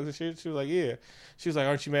on drugs and shit? She was like, yeah. She was like,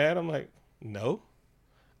 aren't you mad? I'm like, no.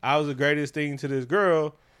 I was the greatest thing to this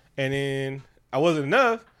girl, and then I wasn't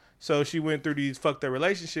enough, so she went through these fucked up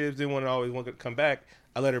relationships, didn't always want to come back.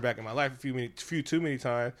 I let her back in my life a few too many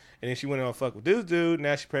times, and then she went on fuck with this dude.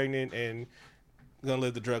 Now she's pregnant and gonna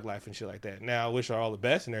live the drug life and shit like that. Now I wish her all the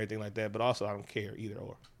best and everything like that, but also I don't care either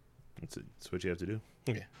or. That's what you have to do.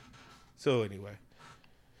 Yeah. So anyway.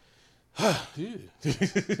 I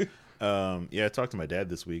talked to my dad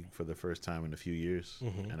this week for the first time in a few years,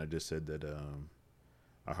 and I just said that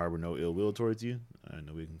I harbor no ill will towards you, and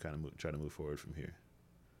we can kind of try to move forward from here.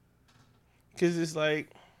 Because it's like,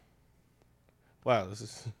 wow, this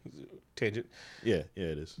is tangent. Yeah,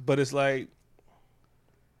 it is. But it's like,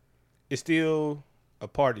 it's still a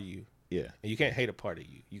part of you. Yeah. And you can't hate a part of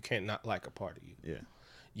you. You can't not like a part of you. Yeah.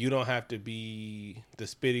 You don't have to be the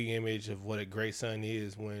spitting image of what a great son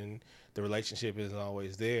is when the relationship isn't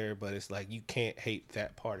always there, but it's like you can't hate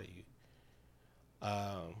that part of you.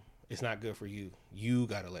 It's not good for you. You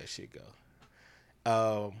got to let shit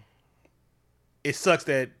go. It sucks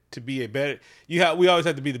that to be a better, we always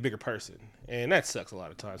have to be the bigger person, and that sucks a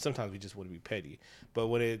lot of times. Sometimes we just want to be petty, but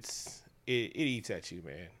when it eats at you,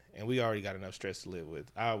 man, and we already got enough stress to live with.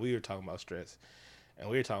 We were talking about stress, and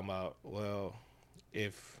we were talking about, well,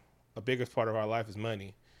 if a biggest part of our life is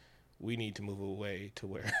money, we need to move away to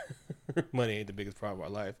where money ain't the biggest part of our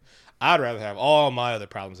life. I'd rather have all my other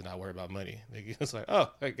problems and not worry about money. It's like, oh,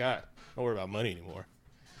 thank God, don't worry about money anymore.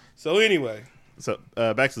 So anyway, So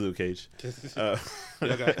back to Luke Cage. Y'all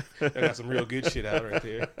got some real good shit out right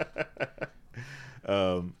there.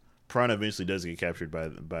 Piranha eventually does get captured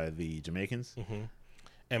by the Jamaicans. Mm-hmm.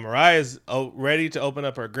 And Mariah's ready to open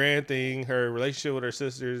up her grand thing. Her relationship with her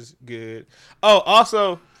sister's good. Oh,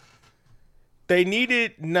 also, they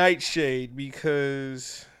needed Nightshade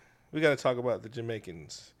because we got to talk about the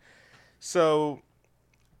Jamaicans. So,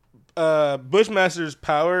 Bushmaster's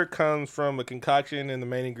power comes from a concoction, and the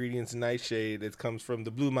main ingredient's Nightshade. It comes from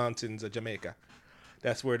the Blue Mountains of Jamaica.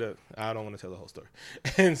 That's where I don't want to tell the whole story.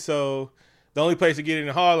 And so, the only place to get it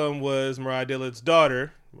in Harlem was Mariah Dillard's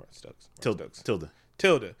daughter,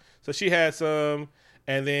 Tilda. So she had some,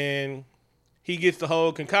 and then he gets the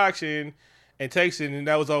whole concoction and takes it, and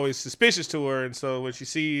that was always suspicious to her. And so when she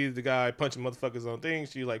sees the guy punching motherfuckers on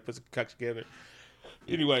things, she like puts the concoction together.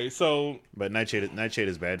 Anyway, so but Nightshade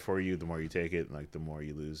is bad for you. The more you take it, like the more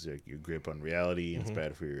you lose like, your grip on reality, and it's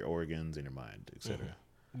bad for your organs and your mind, etc.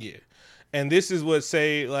 Yeah, and this is what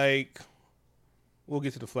we'll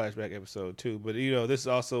get to the flashback episode too. But this is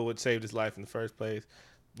also what saved his life in the first place.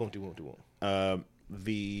 Boom.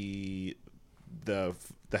 The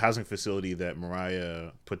housing facility that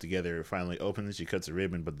Mariah put together finally opens. She cuts a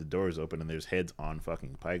ribbon, but the door is open and there's heads on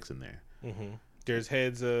fucking pikes in there. Mm-hmm. There's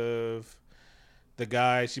heads of the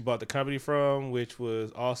guy she bought the company from, which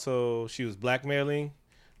was also she was blackmailing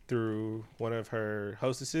through one of her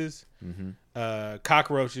hostesses. Mm-hmm.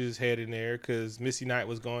 Cockroach's head in there because Missy Knight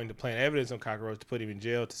was going to plant evidence on Cockroach to put him in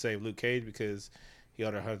jail to save Luke Cage because he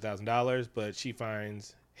owed her $100,000, but she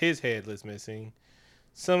finds his head was missing.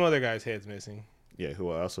 Some other guy's head's missing. Yeah,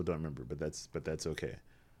 who I also don't remember, but that's okay.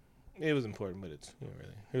 It was important, but it's really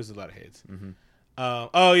there was a lot of heads. Mm-hmm.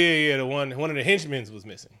 The one of the henchmen was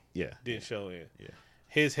missing. Yeah, didn't show in. Yeah,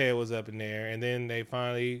 his head was up in there, and then they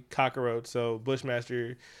finally Cockroach. So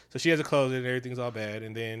Bushmaster, so she has a closing, and everything's all bad,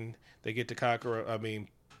 and then they get to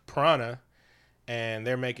Piranha, and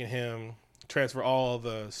they're making him transfer all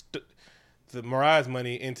the Mariah's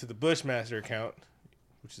money into the Bushmaster account,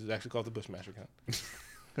 which is actually called the Bushmaster account.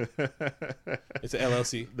 It's an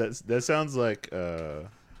LLC. That sounds like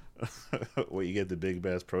what you get at the Big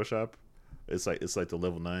Bass Pro Shop. It's like the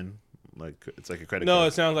level 9, like it's like a credit card. No,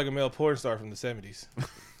 it sounds like a male porn star from the 70s.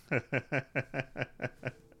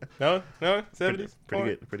 No, 70s.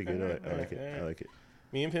 Pretty good. I like it.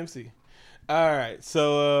 Me and Pimp C. All right,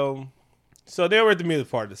 so then we're at the middle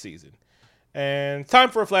part of the season, and time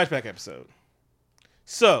for a flashback episode.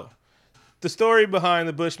 So, the story behind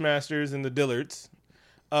the Bushmasters and the Dillards.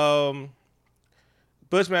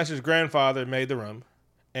 Bushmaster's grandfather made the rum,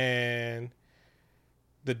 and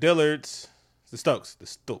the Dillards, the Stokes,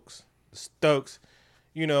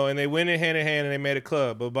 and they went in hand and they made a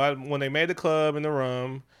club. But when they made the club and the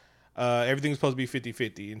rum, everything was supposed to be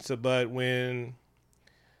 50-50. And so, but when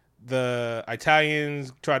the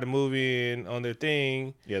Italians tried to move in on their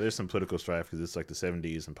thing. Yeah, there's some political strife because it's like the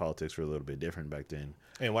 70s and politics were a little bit different back then.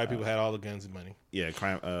 And white people had all the guns and money. Yeah,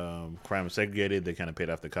 crime was segregated. They kind of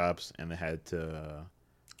paid off the cops, and they had to...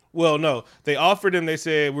 Well, no. They offered them, they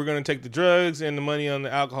said, we're going to take the drugs and the money on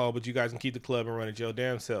the alcohol, but you guys can keep the club and run it your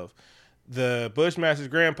damn self. The Bushmaster's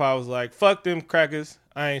grandpa was like, fuck them crackers.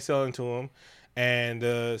 I ain't selling to them.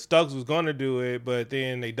 And Stokes was going to do it, but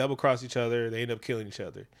then they double-crossed each other. They ended up killing each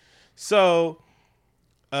other. So,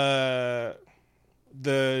 the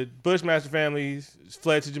Bushmaster family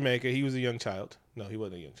fled to Jamaica. He was a young child. No, he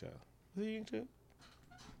wasn't a young child. Was he a young child?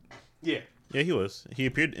 Yeah. Yeah, he was. He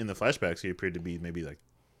appeared in the flashbacks. He appeared to be maybe like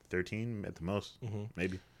 13 at the most,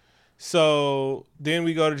 maybe. So then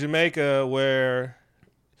we go to Jamaica where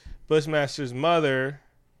Bushmaster's mother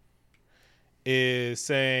is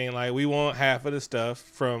saying, like, we want half of the stuff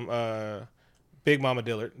from Big Mama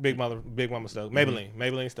Stokes,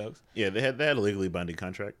 Maybelline Stokes. Yeah, they had a legally binding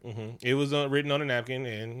contract. It was written on a napkin,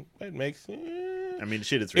 and it makes. I mean,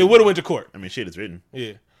 shit, it's written. It would have went to court. I mean, shit, it's written.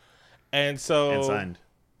 Yeah, and signed.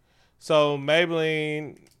 So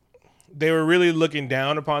Maybelline, they were really looking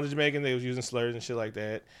down upon the Jamaicans. They was using slurs and shit like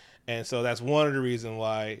that, and so that's one of the reasons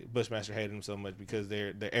why Bushmaster hated them so much, because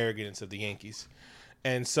the arrogance of the Yankees.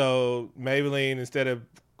 And so Maybelline, instead of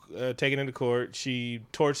taken into court, she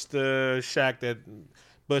torched the shack that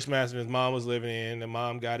Bushmaster and his mom was living in. The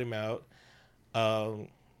mom got him out.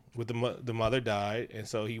 With the mother died, and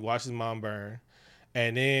so he watched his mom burn.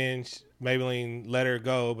 And then Maybelline let her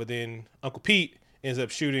go, but then Uncle Pete ends up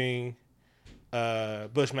shooting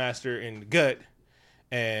Bushmaster in the gut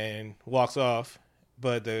and walks off.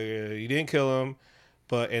 But he didn't kill him.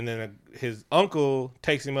 And then his uncle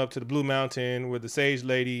takes him up to the Blue Mountain where the Sage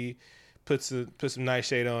Lady puts some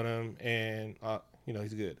nightshade on him, and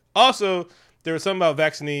he's good. Also, there was something about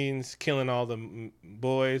vaccines killing all the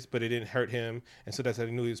boys, but it didn't hurt him, and so that's how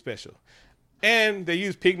they knew he was special. And they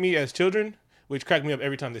used pygmy as children, which cracked me up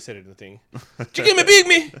every time they said it in the thing. You give me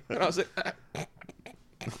pygmy, and I was like,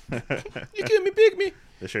 you give me pygmy.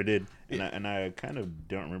 They sure did, and I kind of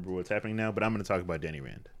don't remember what's happening now, but I'm going to talk about Danny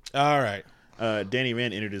Rand. All right. Danny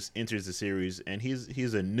Rand enters the series, and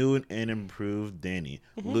he's a new and improved Danny.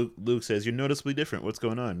 Luke says, "You're noticeably different. What's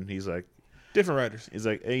going on?" And he's like, different writers. He's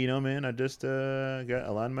like, "Hey, man, I just got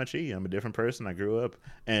a lot in my chi. I'm a different person. I grew up."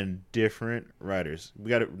 And different writers.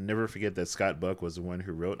 We got to never forget that Scott Buck was the one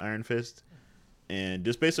who wrote Iron Fist. And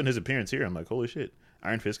just based on his appearance here, I'm like, holy shit,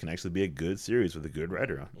 Iron Fist can actually be a good series with a good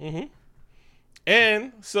writer on.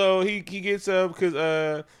 And so he gets up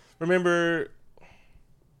because remember,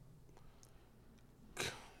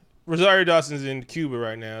 Rosario Dawson's in Cuba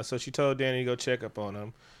right now, so she told Danny to go check up on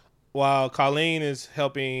him, while Colleen is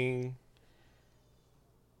helping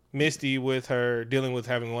Misty with her dealing with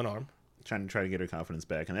having one arm, trying to get her confidence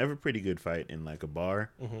back. And they have a pretty good fight in like a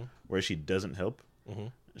bar where she doesn't help.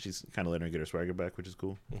 She's kind of letting her get her swagger back, which is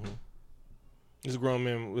cool. It's a grown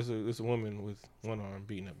man. It's a woman with one arm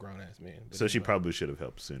beating up grown ass man. So she probably should have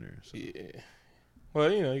helped sooner. So. Yeah. Well,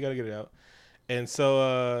 you got to get it out. And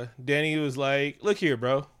so Danny was like, "Look here,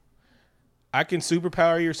 bro. I can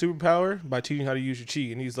superpower your superpower by teaching you how to use your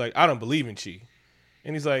chi." And he's like, "I don't believe in chi."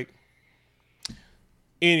 And he's like,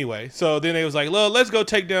 anyway. So then they was like, "Well, let's go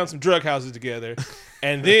take down some drug houses together."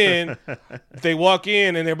 And then they walk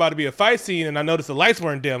in and they're about to be a fight scene. And I noticed the lights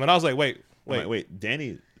weren't dim. And I was like, wait.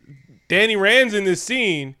 Danny Rand's in this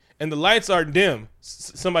scene and the lights aren't dim.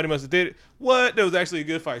 Somebody must have did it. What? That was actually a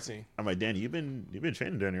good fight scene. I'm like, Danny, you've been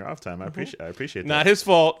training during your off time. I appreciate that. Not his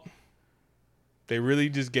fault. They really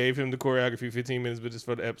just gave him the choreography 15 minutes, but just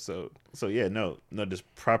for the episode. So yeah, no,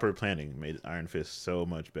 just proper planning made Iron Fist so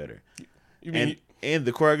much better. And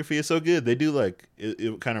the choreography is so good. They do like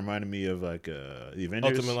it kind of reminded me of like the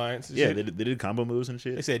Avengers. Ultimate Alliance. Yeah, they did combo moves and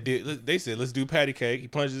shit. They said let's do patty cake. He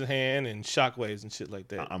punches his hand and shockwaves and shit like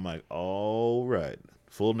that. I'm like, all right,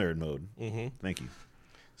 full nerd mode. Thank you.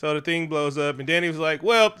 So the thing blows up, and Danny was like,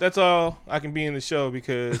 "Well, that's all I can be in the show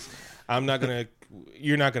because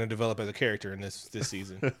you're not gonna develop as a character in this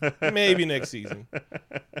season. Maybe next season."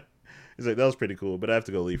 He's like, "That was pretty cool, but I have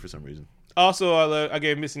to go leave for some reason." Also, I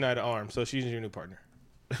gave Missy Knight an arm, so she's your new partner.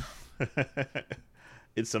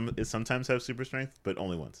 It sometimes have super strength, but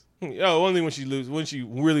only once. Oh, only when she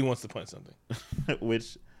really wants to punch something.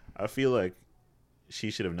 Which I feel like she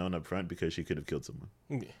should have known up front because she could have killed someone.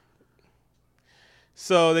 Yeah.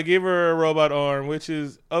 So they give her a robot arm, which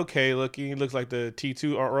is okay looking. It looks like the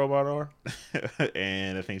T2 robot arm.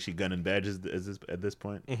 And I think she gunning badges at this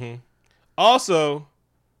point. Also,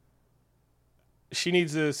 she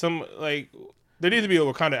needs there needs to be a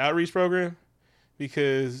Wakanda outreach program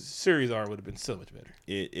because Suri's arm would have been so much better.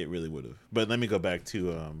 It really would have. But let me go back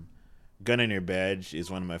to gun in your badge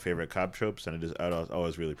is one of my favorite cop tropes, and I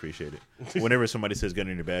always really appreciate it. Whenever somebody says gun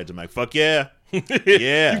in your badge, I'm like, fuck yeah.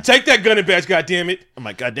 Yeah. You take that gun and badge, goddammit. I'm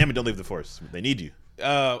like, goddammit, don't leave the force. They need you.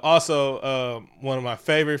 Also, one of my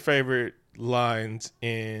favorite lines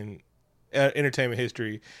in entertainment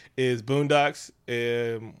history is Boondocks,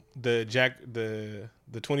 the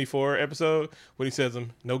 24 episode when he says,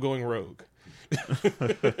 "No going rogue."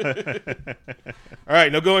 All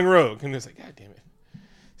right, no going rogue, and it's like, God damn it.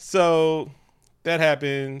 So that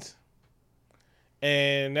happens,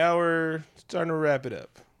 and now we're starting to wrap it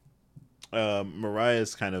up.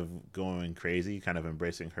 Mariah's kind of going crazy, kind of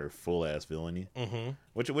embracing her full ass villainy,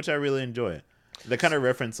 which I really enjoy. They kind of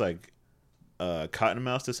reference like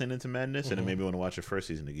Cottonmouth's Descent into Madness, and it made me want to watch the first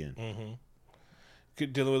season again.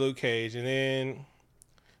 Dealing with Luke Cage, and then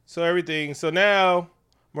so now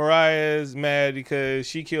Mariah's mad because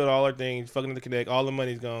she killed all her things, fucking the Connect, all the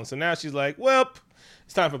money's gone. So now she's like, well,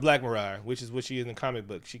 it's time for Black Mariah, which is what she is in the comic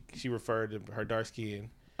book. She referred to her dark skin.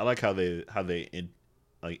 I like how they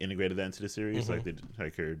integrated that into the series. Like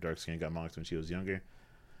her dark skin got mocked when she was younger.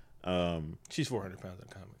 She's 400 pounds in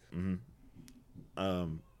comic.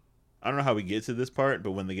 I don't know how we get to this part, but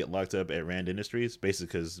when they get locked up at Rand Industries, basically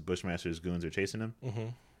because Bushmaster's goons are chasing them.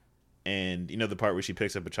 And you know the part where she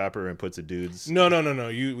picks up a chopper and puts a dude's... No.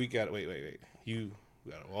 We got to wait. You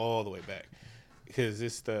got to all the way back because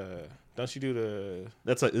it's the... Don't you do the...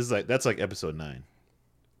 That's like episode 9.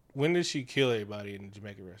 When did she kill everybody in the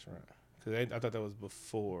Jamaican restaurant? Because I thought that was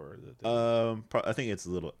before. I think it's a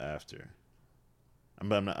little after. I'm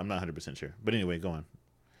not 100% sure. But anyway, go on.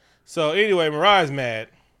 So anyway, Mariah's mad.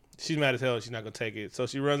 She's mad as hell. She's not gonna take it. So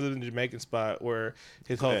she runs to the Jamaican spot where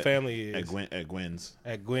his whole family is at Gwen's.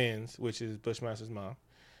 At Gwen's, which is Bushmaster's mom.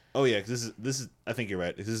 Oh yeah, 'cause this is. I think you're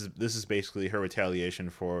right. This is basically her retaliation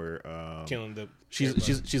for Killing the.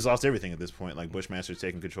 She's lost everything at this point. Like Bushmaster's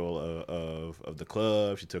taking control of the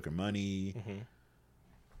club. She took her money.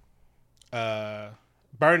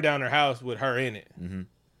 Burned down her house with her in it. Mm-hmm.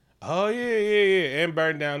 Oh yeah, and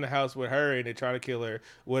burned down the house with her in it, trying to kill her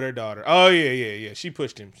with her daughter. Oh yeah. She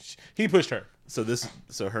pushed him. He pushed her. So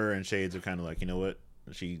her and Shades are kind of like, you know what?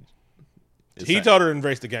 He told her to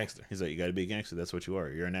embrace the gangster. He's like, you got to be a gangster. That's what you are.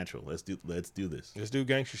 You're a natural. Let's do this. Let's do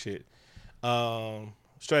gangster shit.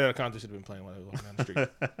 Straight Outta Compton should have been playing while they were walking down the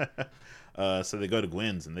street. So they go to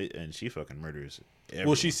Gwen's and she fucking murders everyone.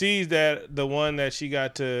 Well, she sees that the one that she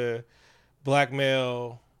got to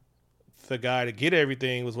blackmail the guy to get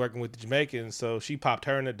everything was working with the Jamaicans, so she popped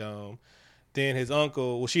her in the dome. Then his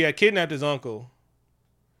uncle, well, she had kidnapped his uncle,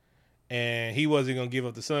 and he wasn't gonna give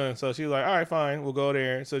up the son, so she was like, all right, fine, we'll go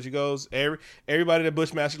there. So she goes, everybody that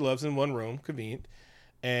Bushmaster loves in one room, convenient,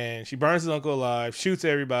 and she burns his uncle alive, shoots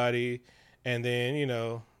everybody, and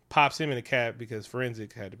then pops him in a cap because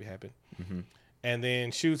forensic had to happen, and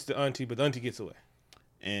then shoots the auntie, but the auntie gets away.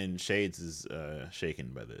 And Shades is shaken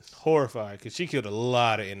by this, horrified because she killed a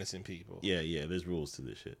lot of innocent people. Yeah. There's rules to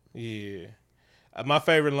this shit. Yeah, my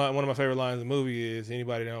favorite line, one of my favorite lines in the movie is,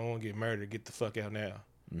 "Anybody that don't want to get murdered, get the fuck out now."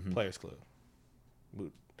 Players Club.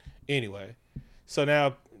 But anyway, so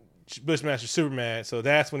now Bushmaster's super mad, so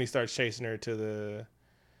that's when he starts chasing her to the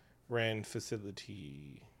Rand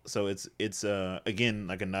facility. So it's again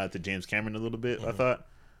like a nod to James Cameron a little bit. I thought.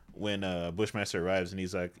 When Bushmaster arrives and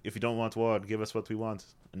he's like, if you don't want war, give us what we want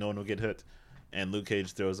and no one will get hurt. And Luke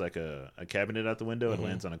Cage throws like a cabinet out the window and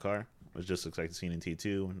lands on a car, which just looks like the scene in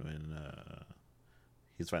T2 when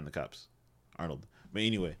he's fighting the cops, Arnold. But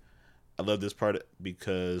anyway, I love this part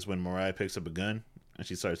because when Mariah picks up a gun and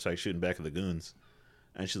she starts like shooting back at the goons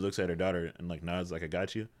and she looks at her daughter and like nods like, I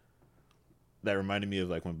got you. That reminded me of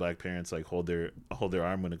like when black parents like hold their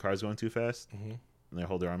arm when the car's going too fast and they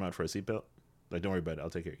hold their arm out for a seatbelt. Like, don't worry about it. I'll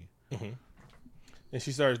take care of you. And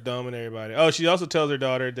she starts dumbing everybody. Oh, she also tells her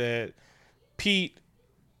daughter that Pete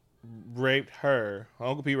raped her.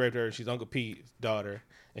 Uncle Pete raped her. She's Uncle Pete's daughter.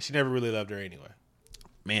 And she never really loved her anyway.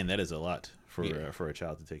 Man, that is a lot for a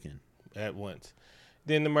child to take in. At once.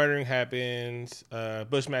 Then the murdering happens.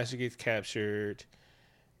 Bushmaster gets captured.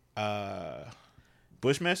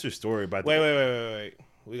 Bushmaster's story by the Wait.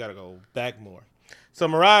 We got to go back more. So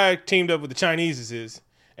Mariah teamed up with the Chineses.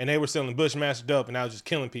 And they were selling Bushmaster dope, and I was just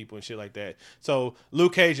killing people and shit like that. So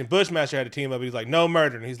Luke Cage and Bushmaster had a team up. He's like, no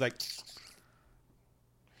murder. And he's like,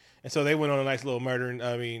 and so they went on a nice little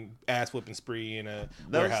ass whipping spree in a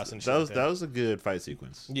warehouse and shit. That was a good fight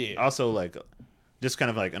sequence. Yeah. Also, like, just kind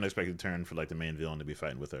of like unexpected turn for like the main villain to be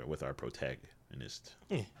fighting with our protagonist.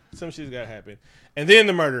 Yeah, some shit's got to happen, and then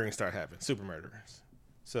the murdering start happening. Super murderers.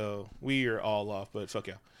 So we are all off, but fuck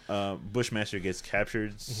y'all. Bushmaster gets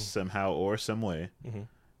captured somehow or some way.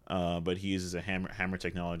 But he uses a hammer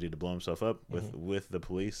technology to blow himself up with the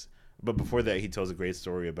police. But before that, he tells a great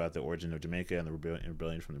story about the origin of Jamaica and the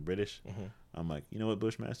rebellion from the British. I'm like, you know what,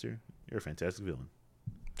 Bushmaster? You're a fantastic villain.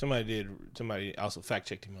 Somebody also fact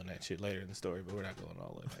checked him on that shit later in the story, but we're not going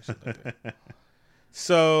all that shit like that.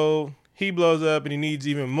 So he blows up and he needs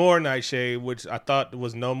even more Nightshade, which I thought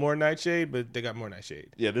was no more Nightshade, but they got more Nightshade.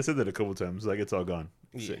 Yeah, they said that a couple times. Like, it's all gone.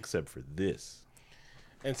 Yeah. Except for this.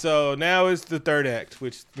 And so now it's the third act,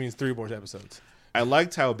 which means 3 more episodes. I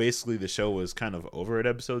liked how basically the show was kind of over at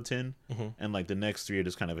episode 10, and like the next 3 are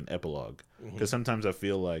just kind of an epilogue. Because sometimes I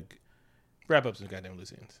feel like wrap ups and goddamn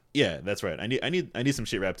loose ends. Yeah, that's right. I need some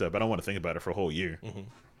shit wrapped up. I don't want to think about it for a whole year.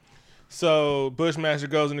 So Bushmaster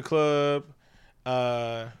goes in the club.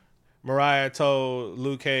 Mariah told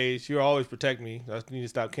Luke Cage, "You'll always protect me. I need to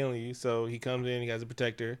stop killing you." So he comes in. He has a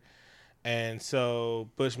protector. And so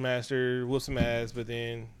Bushmaster whoops some ass, but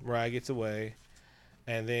then Mariah gets away.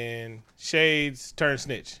 And then Shades turns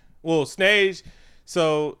snitch. Well,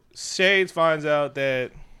 so Shades finds out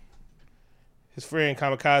that his friend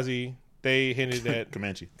Kamikaze, they hinted at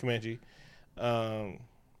Comanche. They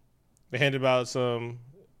hinted about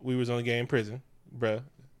we was only gay in prison, bruh.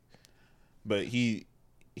 But they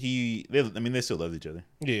still loved each other.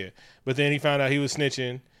 Yeah. But then he found out he was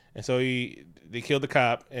snitching. And so they killed the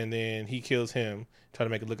cop, and then he kills him, try to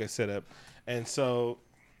make it look like a setup. And so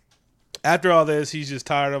after all this, he's just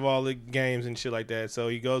tired of all the games and shit like that. So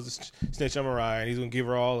he goes to snitch on Mariah, and he's going to give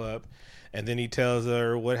her all up. And then he tells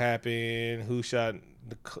her what happened, who shot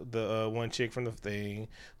the one chick from the thing,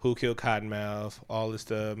 who killed Cottonmouth, all this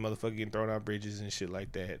stuff, motherfucker getting thrown out bridges and shit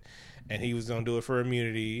like that. And he was going to do it for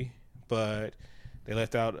immunity, but they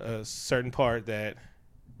left out a certain part that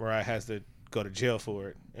Mariah has to go to jail for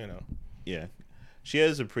it, Yeah. She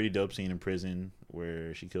has a pretty dope scene in prison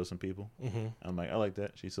where she kills some people. Mm-hmm. I'm like, I like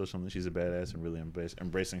that. She's still something. She's a badass and really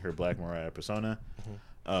embracing her Black Mariah persona.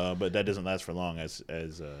 Mm-hmm. But that doesn't last for long.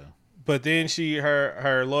 But then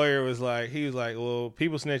her lawyer was like, he was like, well,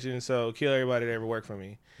 people snitching, so kill everybody that ever worked for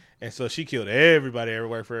me. And so she killed everybody that ever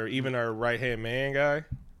worked for her, even her right hand man guy.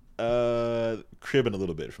 Cribbing a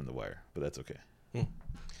little bit from The Wire, but that's okay.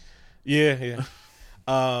 Yeah.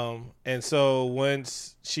 And so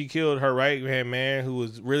once she killed her right hand man, who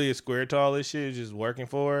was really a square tall as shit, just working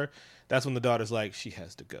for her, that's when the daughter's like, she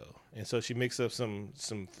has to go. And so she mixed up some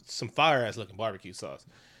fire ass looking barbecue sauce,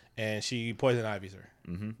 and she poison ivies her.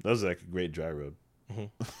 Mm-hmm. That was like a great dry rub.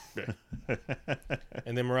 Mm-hmm.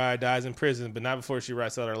 And then Mariah dies in prison, but not before she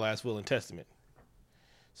writes out her last will and testament.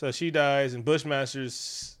 So she dies, and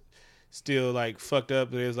Bushmaster's still like fucked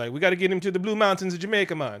up. It was like, we got to get him to the Blue Mountains of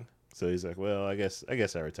Jamaica, man. So he's like, well, I guess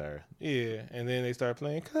I retire. Yeah, and then they start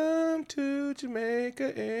playing "Come to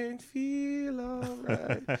Jamaica and Feel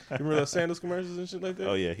Alright." Remember those Sandals commercials and shit like that?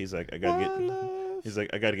 Oh yeah, he's like, I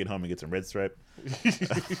gotta get home and get some Red Stripe.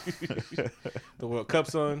 The World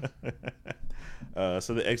Cup's on.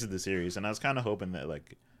 So they exit the series, and I was kind of hoping that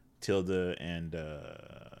like Tilda and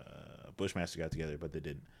Bushmaster got together, but they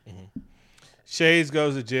didn't. Mm-hmm. Shades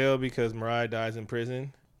goes to jail because Mariah dies in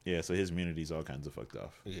prison. Yeah, so his immunity's all kinds of fucked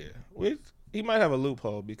off. Yeah, which he might have a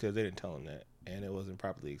loophole because they didn't tell him that, and it wasn't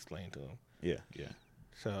properly explained to him. Yeah.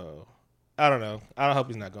 So I don't know. I hope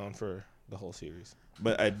he's not gone for the whole series,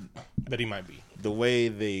 but he might be. The way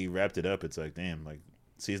they wrapped it up, it's like, damn, like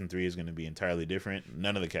season 3 is going to be entirely different.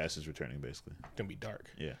 None of the cast is returning, basically. It's gonna be dark.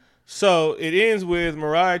 Yeah. So it ends with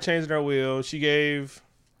Mariah changing her will. She gave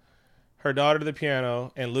her daughter the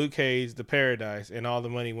piano and Luke Cage the Paradise, and all the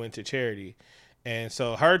money went to charity. And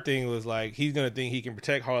so her thing was like, he's going to think he can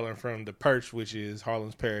protect Harlem from the perch, which is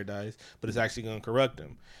Harlem's paradise, but it's actually going to corrupt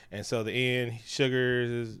him. And so the end, Sugar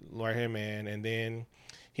is right hand man, and then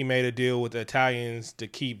he made a deal with the Italians to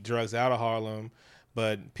keep drugs out of Harlem.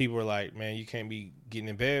 But people were like, man, you can't be getting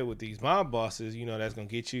in bed with these mob bosses. You know, that's going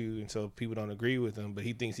to get you. And so people don't agree with him. But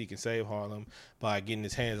he thinks he can save Harlem by getting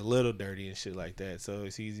his hands a little dirty and shit like that. So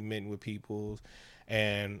he's meeting with people.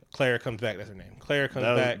 And Claire comes back. That's her name. Claire comes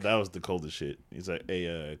back. That was the coldest shit. He's like,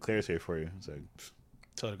 hey, Claire's here for you. It's like,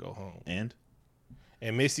 tell her to go home. And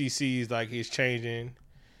Missy sees like he's changing.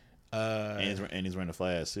 And he's wearing a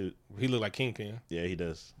fly ass suit. He looked like Kingpin. Yeah, he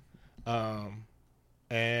does. And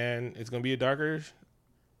it's gonna be a darker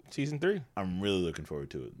season 3. I'm really looking forward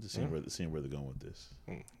to it. Seeing where they're going with this.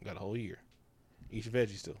 Got a whole year. Eat your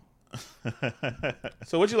veggies still.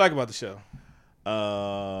 So what you like about the show?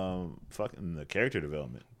 Fucking the character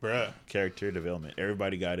development, bruh. Character development.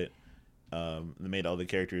 Everybody got it. They made all the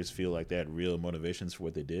characters feel like they had real motivations for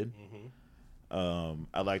what they did. Mm-hmm.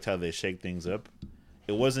 I liked how they shake things up.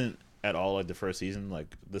 It wasn't at all like the first season.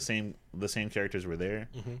 Like the same characters were there,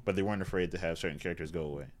 mm-hmm. but they weren't afraid to have certain characters go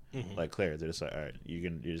away. Mm-hmm. Like Claire, they're just like, all right,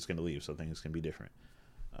 you're just gonna leave, so things can be different.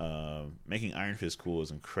 Making Iron Fist cool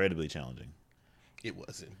is incredibly challenging. It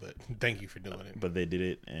wasn't, but thank you for doing it. But they did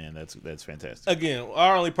it, and that's fantastic. Again,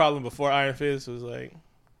 our only problem before Iron Fist was like,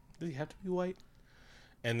 does he have to be white?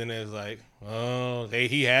 And then it was like, oh,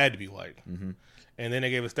 he had to be white. Mm-hmm. And then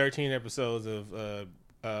they gave us 13 episodes of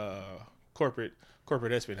corporate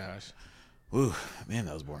espionage. Ooh, man,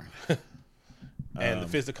 that was boring. And the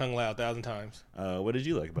Fist of Kung Lao 1,000 times. What did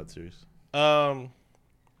you like about the series?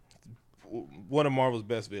 One of Marvel's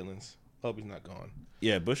best villains. Hope he's not gone.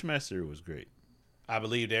 Yeah, Bushmaster was great. I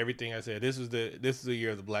believed everything I said. This is the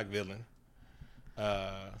year of the black villain.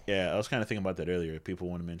 Yeah, I was kind of thinking about that earlier. People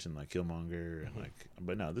want to mention like Killmonger and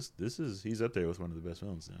but no, this is he's up there with one of the best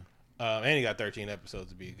villains now. And he got 13 episodes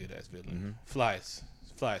to be a good ass villain. Mm-hmm. Flies,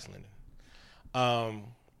 Linden.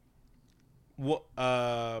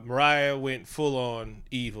 Mariah went full on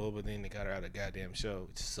evil, but then they got her out of the goddamn show,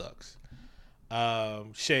 which sucks.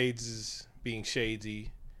 Shades is being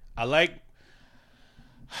shady. I like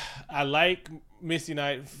Misty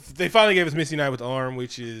Knight. They finally gave us Misty Knight with Arm,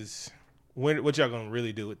 which is what y'all gonna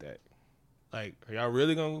really do with that? Like, are y'all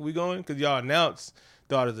really we going? Because y'all announced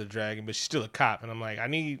Daughters of the Dragon, but she's still a cop, and I'm like, I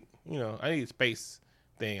need a space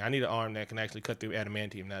thing. I need an arm that can actually cut through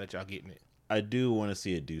adamantium. Now that y'all getting it, I do want to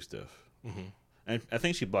see it do stuff. Mm-hmm. And I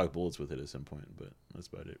think she blocked bullets with it at some point, but that's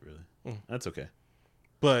about it, really. That's okay.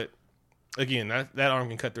 But again, that arm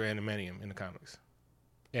can cut through adamantium in the comics.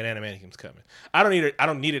 And adamantium's coming. I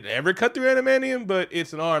don't need it to ever cut through adamantium, but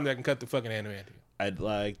it's an arm that can cut through fucking adamantium. I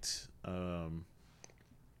liked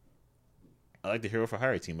the Hero for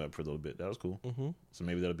Hire team up for a little bit. That was cool. Mm-hmm. So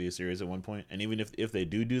maybe that'll be a series at one point. And even if they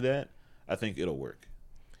do that, I think it'll work.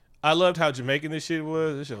 I loved how Jamaican this shit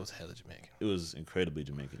was. This shit was hella Jamaican. It was incredibly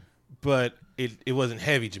Jamaican. but it wasn't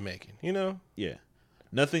heavy Jamaican, you know? Yeah,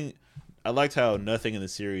 nothing. I liked how nothing in the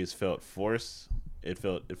series felt forced. It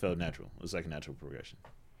felt natural. It was like a natural progression.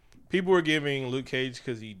 People were giving Luke Cage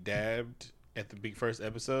because he dabbed at the big first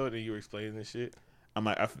episode, and you were explaining this shit. I'm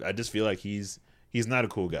like, I just feel like he's not a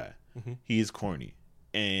cool guy. Mm-hmm. He's corny,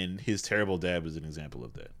 and his terrible dab is an example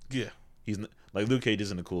of that. Yeah, He's not, like Luke Cage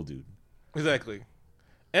isn't a cool dude. exactly.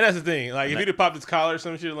 And that's the thing. Like, if he'd have popped his collar or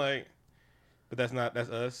some shit, like, but that's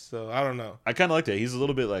us. So I don't know. I kind of like that. He's a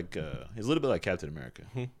little bit like Captain America.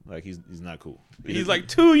 Mm-hmm. Like he's not cool. He's like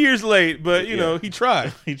 2 years late, but you know he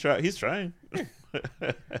tried. He's trying.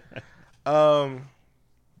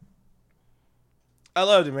 I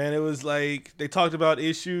loved it, man. It was like they talked about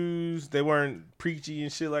issues. They weren't preachy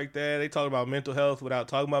and shit like that. They talked about mental health without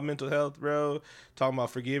talking about mental health, bro. Talking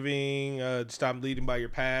about forgiving, stop leading by your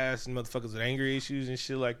past, and motherfuckers with anger issues and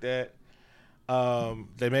shit like that.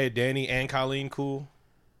 They made Danny and Colleen cool.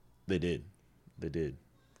 They did.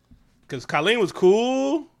 Because Colleen was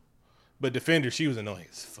cool, but Defender, she was annoying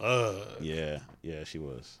as fuck. Yeah, she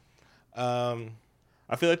was. I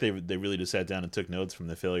feel like they really just sat down and took notes from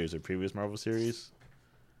the failures of previous Marvel series,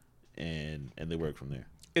 and they worked from there.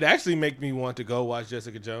 It actually made me want to go watch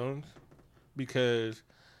Jessica Jones because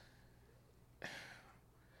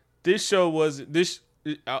this show was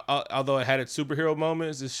although it had its superhero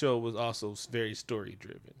moments, this show was also very story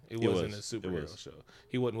driven. It wasn't a superhero show.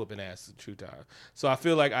 He wasn't whooping ass the true time. So I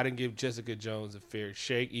feel like I didn't give Jessica Jones a fair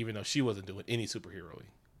shake, even though she wasn't doing any superheroing.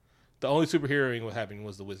 The only superheroing was happening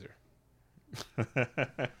was the Wizard.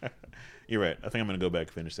 You're right. I think I'm gonna go back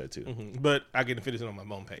and finish that too. Mm-hmm. But I get to finish it on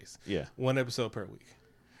my own pace. Yeah, 1 episode per week.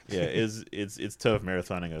 Yeah, it's tough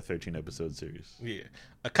marathoning a 13 episode series. Yeah,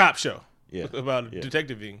 a cop show. Yeah, about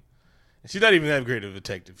detectiving. She's not even that great of a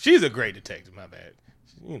detective. She's a great detective. My bad.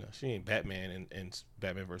 She ain't Batman and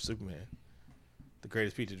Batman vs Superman. The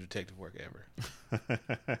greatest piece of detective work ever.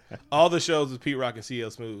 All the shows with Pete Rock and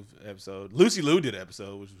CL Smooth episode. Lucy Liu did an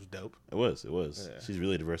episode, which was dope. It was. Yeah. She's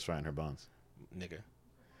really diversifying her bonds. Nigga.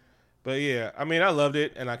 But yeah, I mean, I loved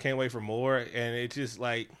it, and I can't wait for more. And it just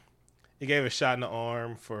it gave a shot in the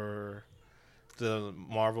arm for the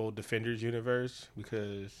Marvel Defenders universe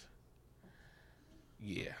because,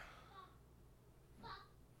 yeah.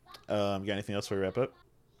 Got anything else before we wrap up?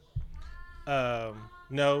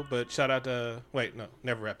 No, but shout out to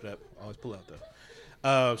never wrap it up. Always pull out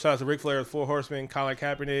though. Shout out to Ric Flair, the Four Horsemen, Colin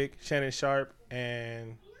Kaepernick, Shannon Sharp,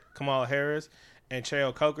 and Kamala Harris, and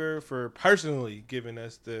Cheo Coker for personally giving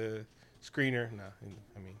us the screener.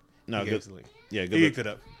 He gave us the link. Yeah, he picked it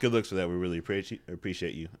up. Good looks for that. We really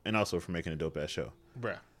appreciate you, and also for making a dope ass show,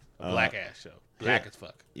 bruh. Black ass show, black as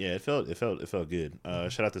fuck. Yeah, it felt good.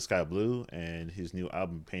 Shout out to Sky Blue and his new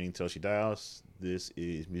album, Painting Till She Dies. This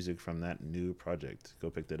is music from that new project. Go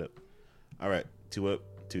pick that up. All right, 2 up,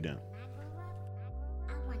 2 down.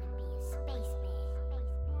 I wanna be a spaceman.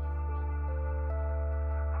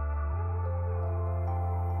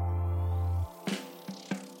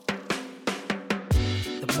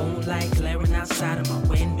 The moonlight glaring outside of my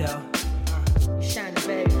window. Shine the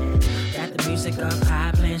baby. Got the music up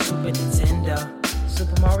high, playing Super Nintendo.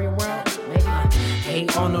 Super Mario World, maybe. Hey,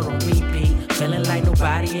 on a repeat, feeling like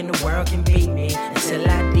nobody in the world can beat me. Until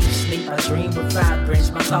I deep sleep, I dream with vibrance.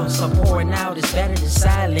 My thoughts are pouring out, it's better than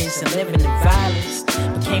silence. And living in violence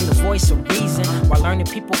became the voice of reason. While learning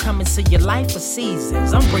people come into your life for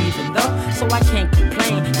seasons. I'm breathing though, so I can't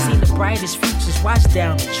complain. Seen the brightest futures, watch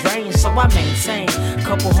down the drain. So I maintain,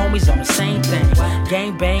 couple homies on the same thing.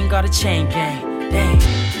 Gang bang, got a chain gang. Dang,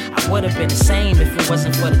 I would have been the same if it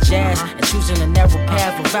wasn't for the jazz. And choosing a narrow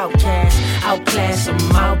path of outcasts. Outclass them,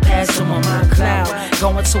 outpass them on my cloud.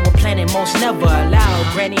 Going to a planet most never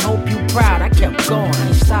allowed. Granny, hope you proud. I kept going,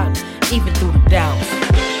 ain't stopped, even through the doubts.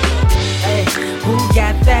 Hey, who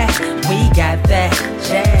got that? We got that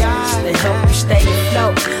jazz to help you stay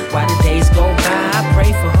afloat. While the days go by, I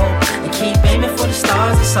pray for hope and keep aiming for the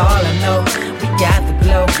stars. That's all I know. We got the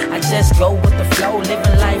glow. I just go with the flow,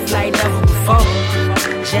 living life like never before.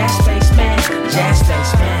 Jazz spaceman, jazz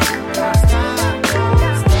spaceman,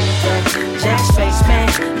 jazz spaceman,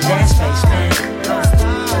 jazz spaceman,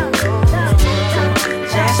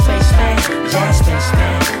 jazz spaceman, jazz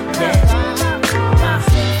spaceman, yeah.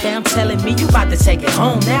 Fam telling me you about to take it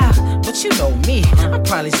home now, but you know me, I'm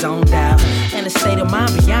probably zoned out. In a state of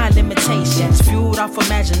mind beyond limitations, fueled off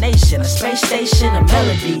imagination, a space station of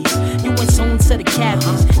melodies. You in tune to the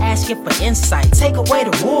captains, asking for insight, take away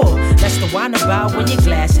the war. That's the wine about when your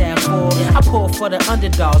glass half full. I pour for the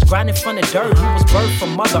underdogs, grinding from the dirt. Who was birthed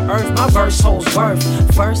from Mother Earth, my verse holds worth.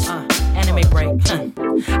 First, and Give me a break.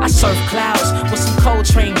 I surf clouds with some cold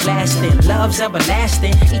train blasting. Love's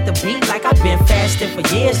everlasting. Eat the beat like I've been fasting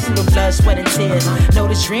for years. Through the blood, sweat, and tears. Know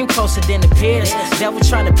this dream closer than the peers. Devil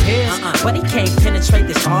trying to pierce, but he can't penetrate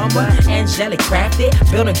this armor. Angelic crafted,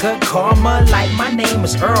 building good karma. Like my name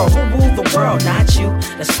is Earl. Who rule the world? Not you.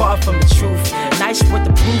 That's far from the truth. Nice with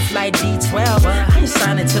the proof like D12. I ain't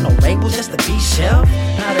signing to no label just to be shelved.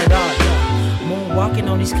 Not at all. Moonwalking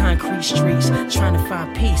on these concrete streets, trying to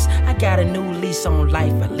find peace. I got a new lease on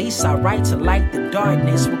life. At least I write to light the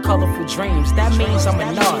darkness with colorful dreams. That means I'm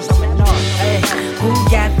an artist. Hey, who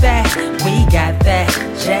got that? We got that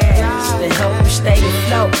jazz to help you stay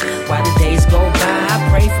afloat. While the days go by, I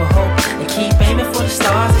pray for hope and keep aiming for the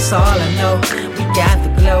stars. That's all I know. We got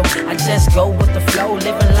the glow. I just go with the flow,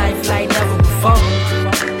 living life like never before.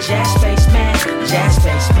 Jazz space man, jazz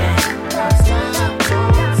space man.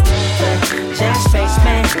 Jazz space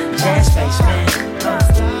man, jazz space man.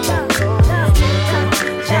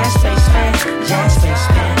 Jazz space man, jazz space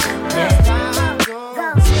man. Yeah.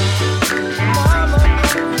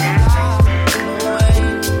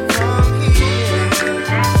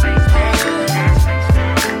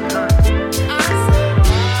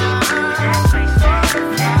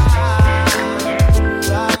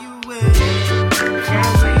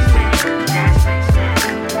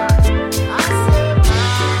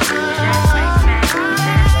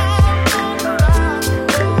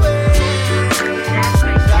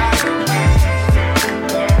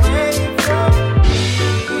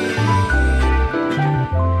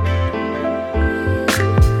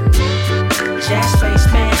 Jazz space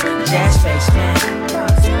man, jazz space man.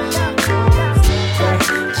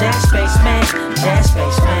 Jazz space man, jazz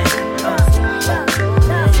space man.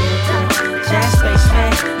 Jazz space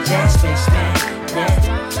man, jazz space man. Yeah.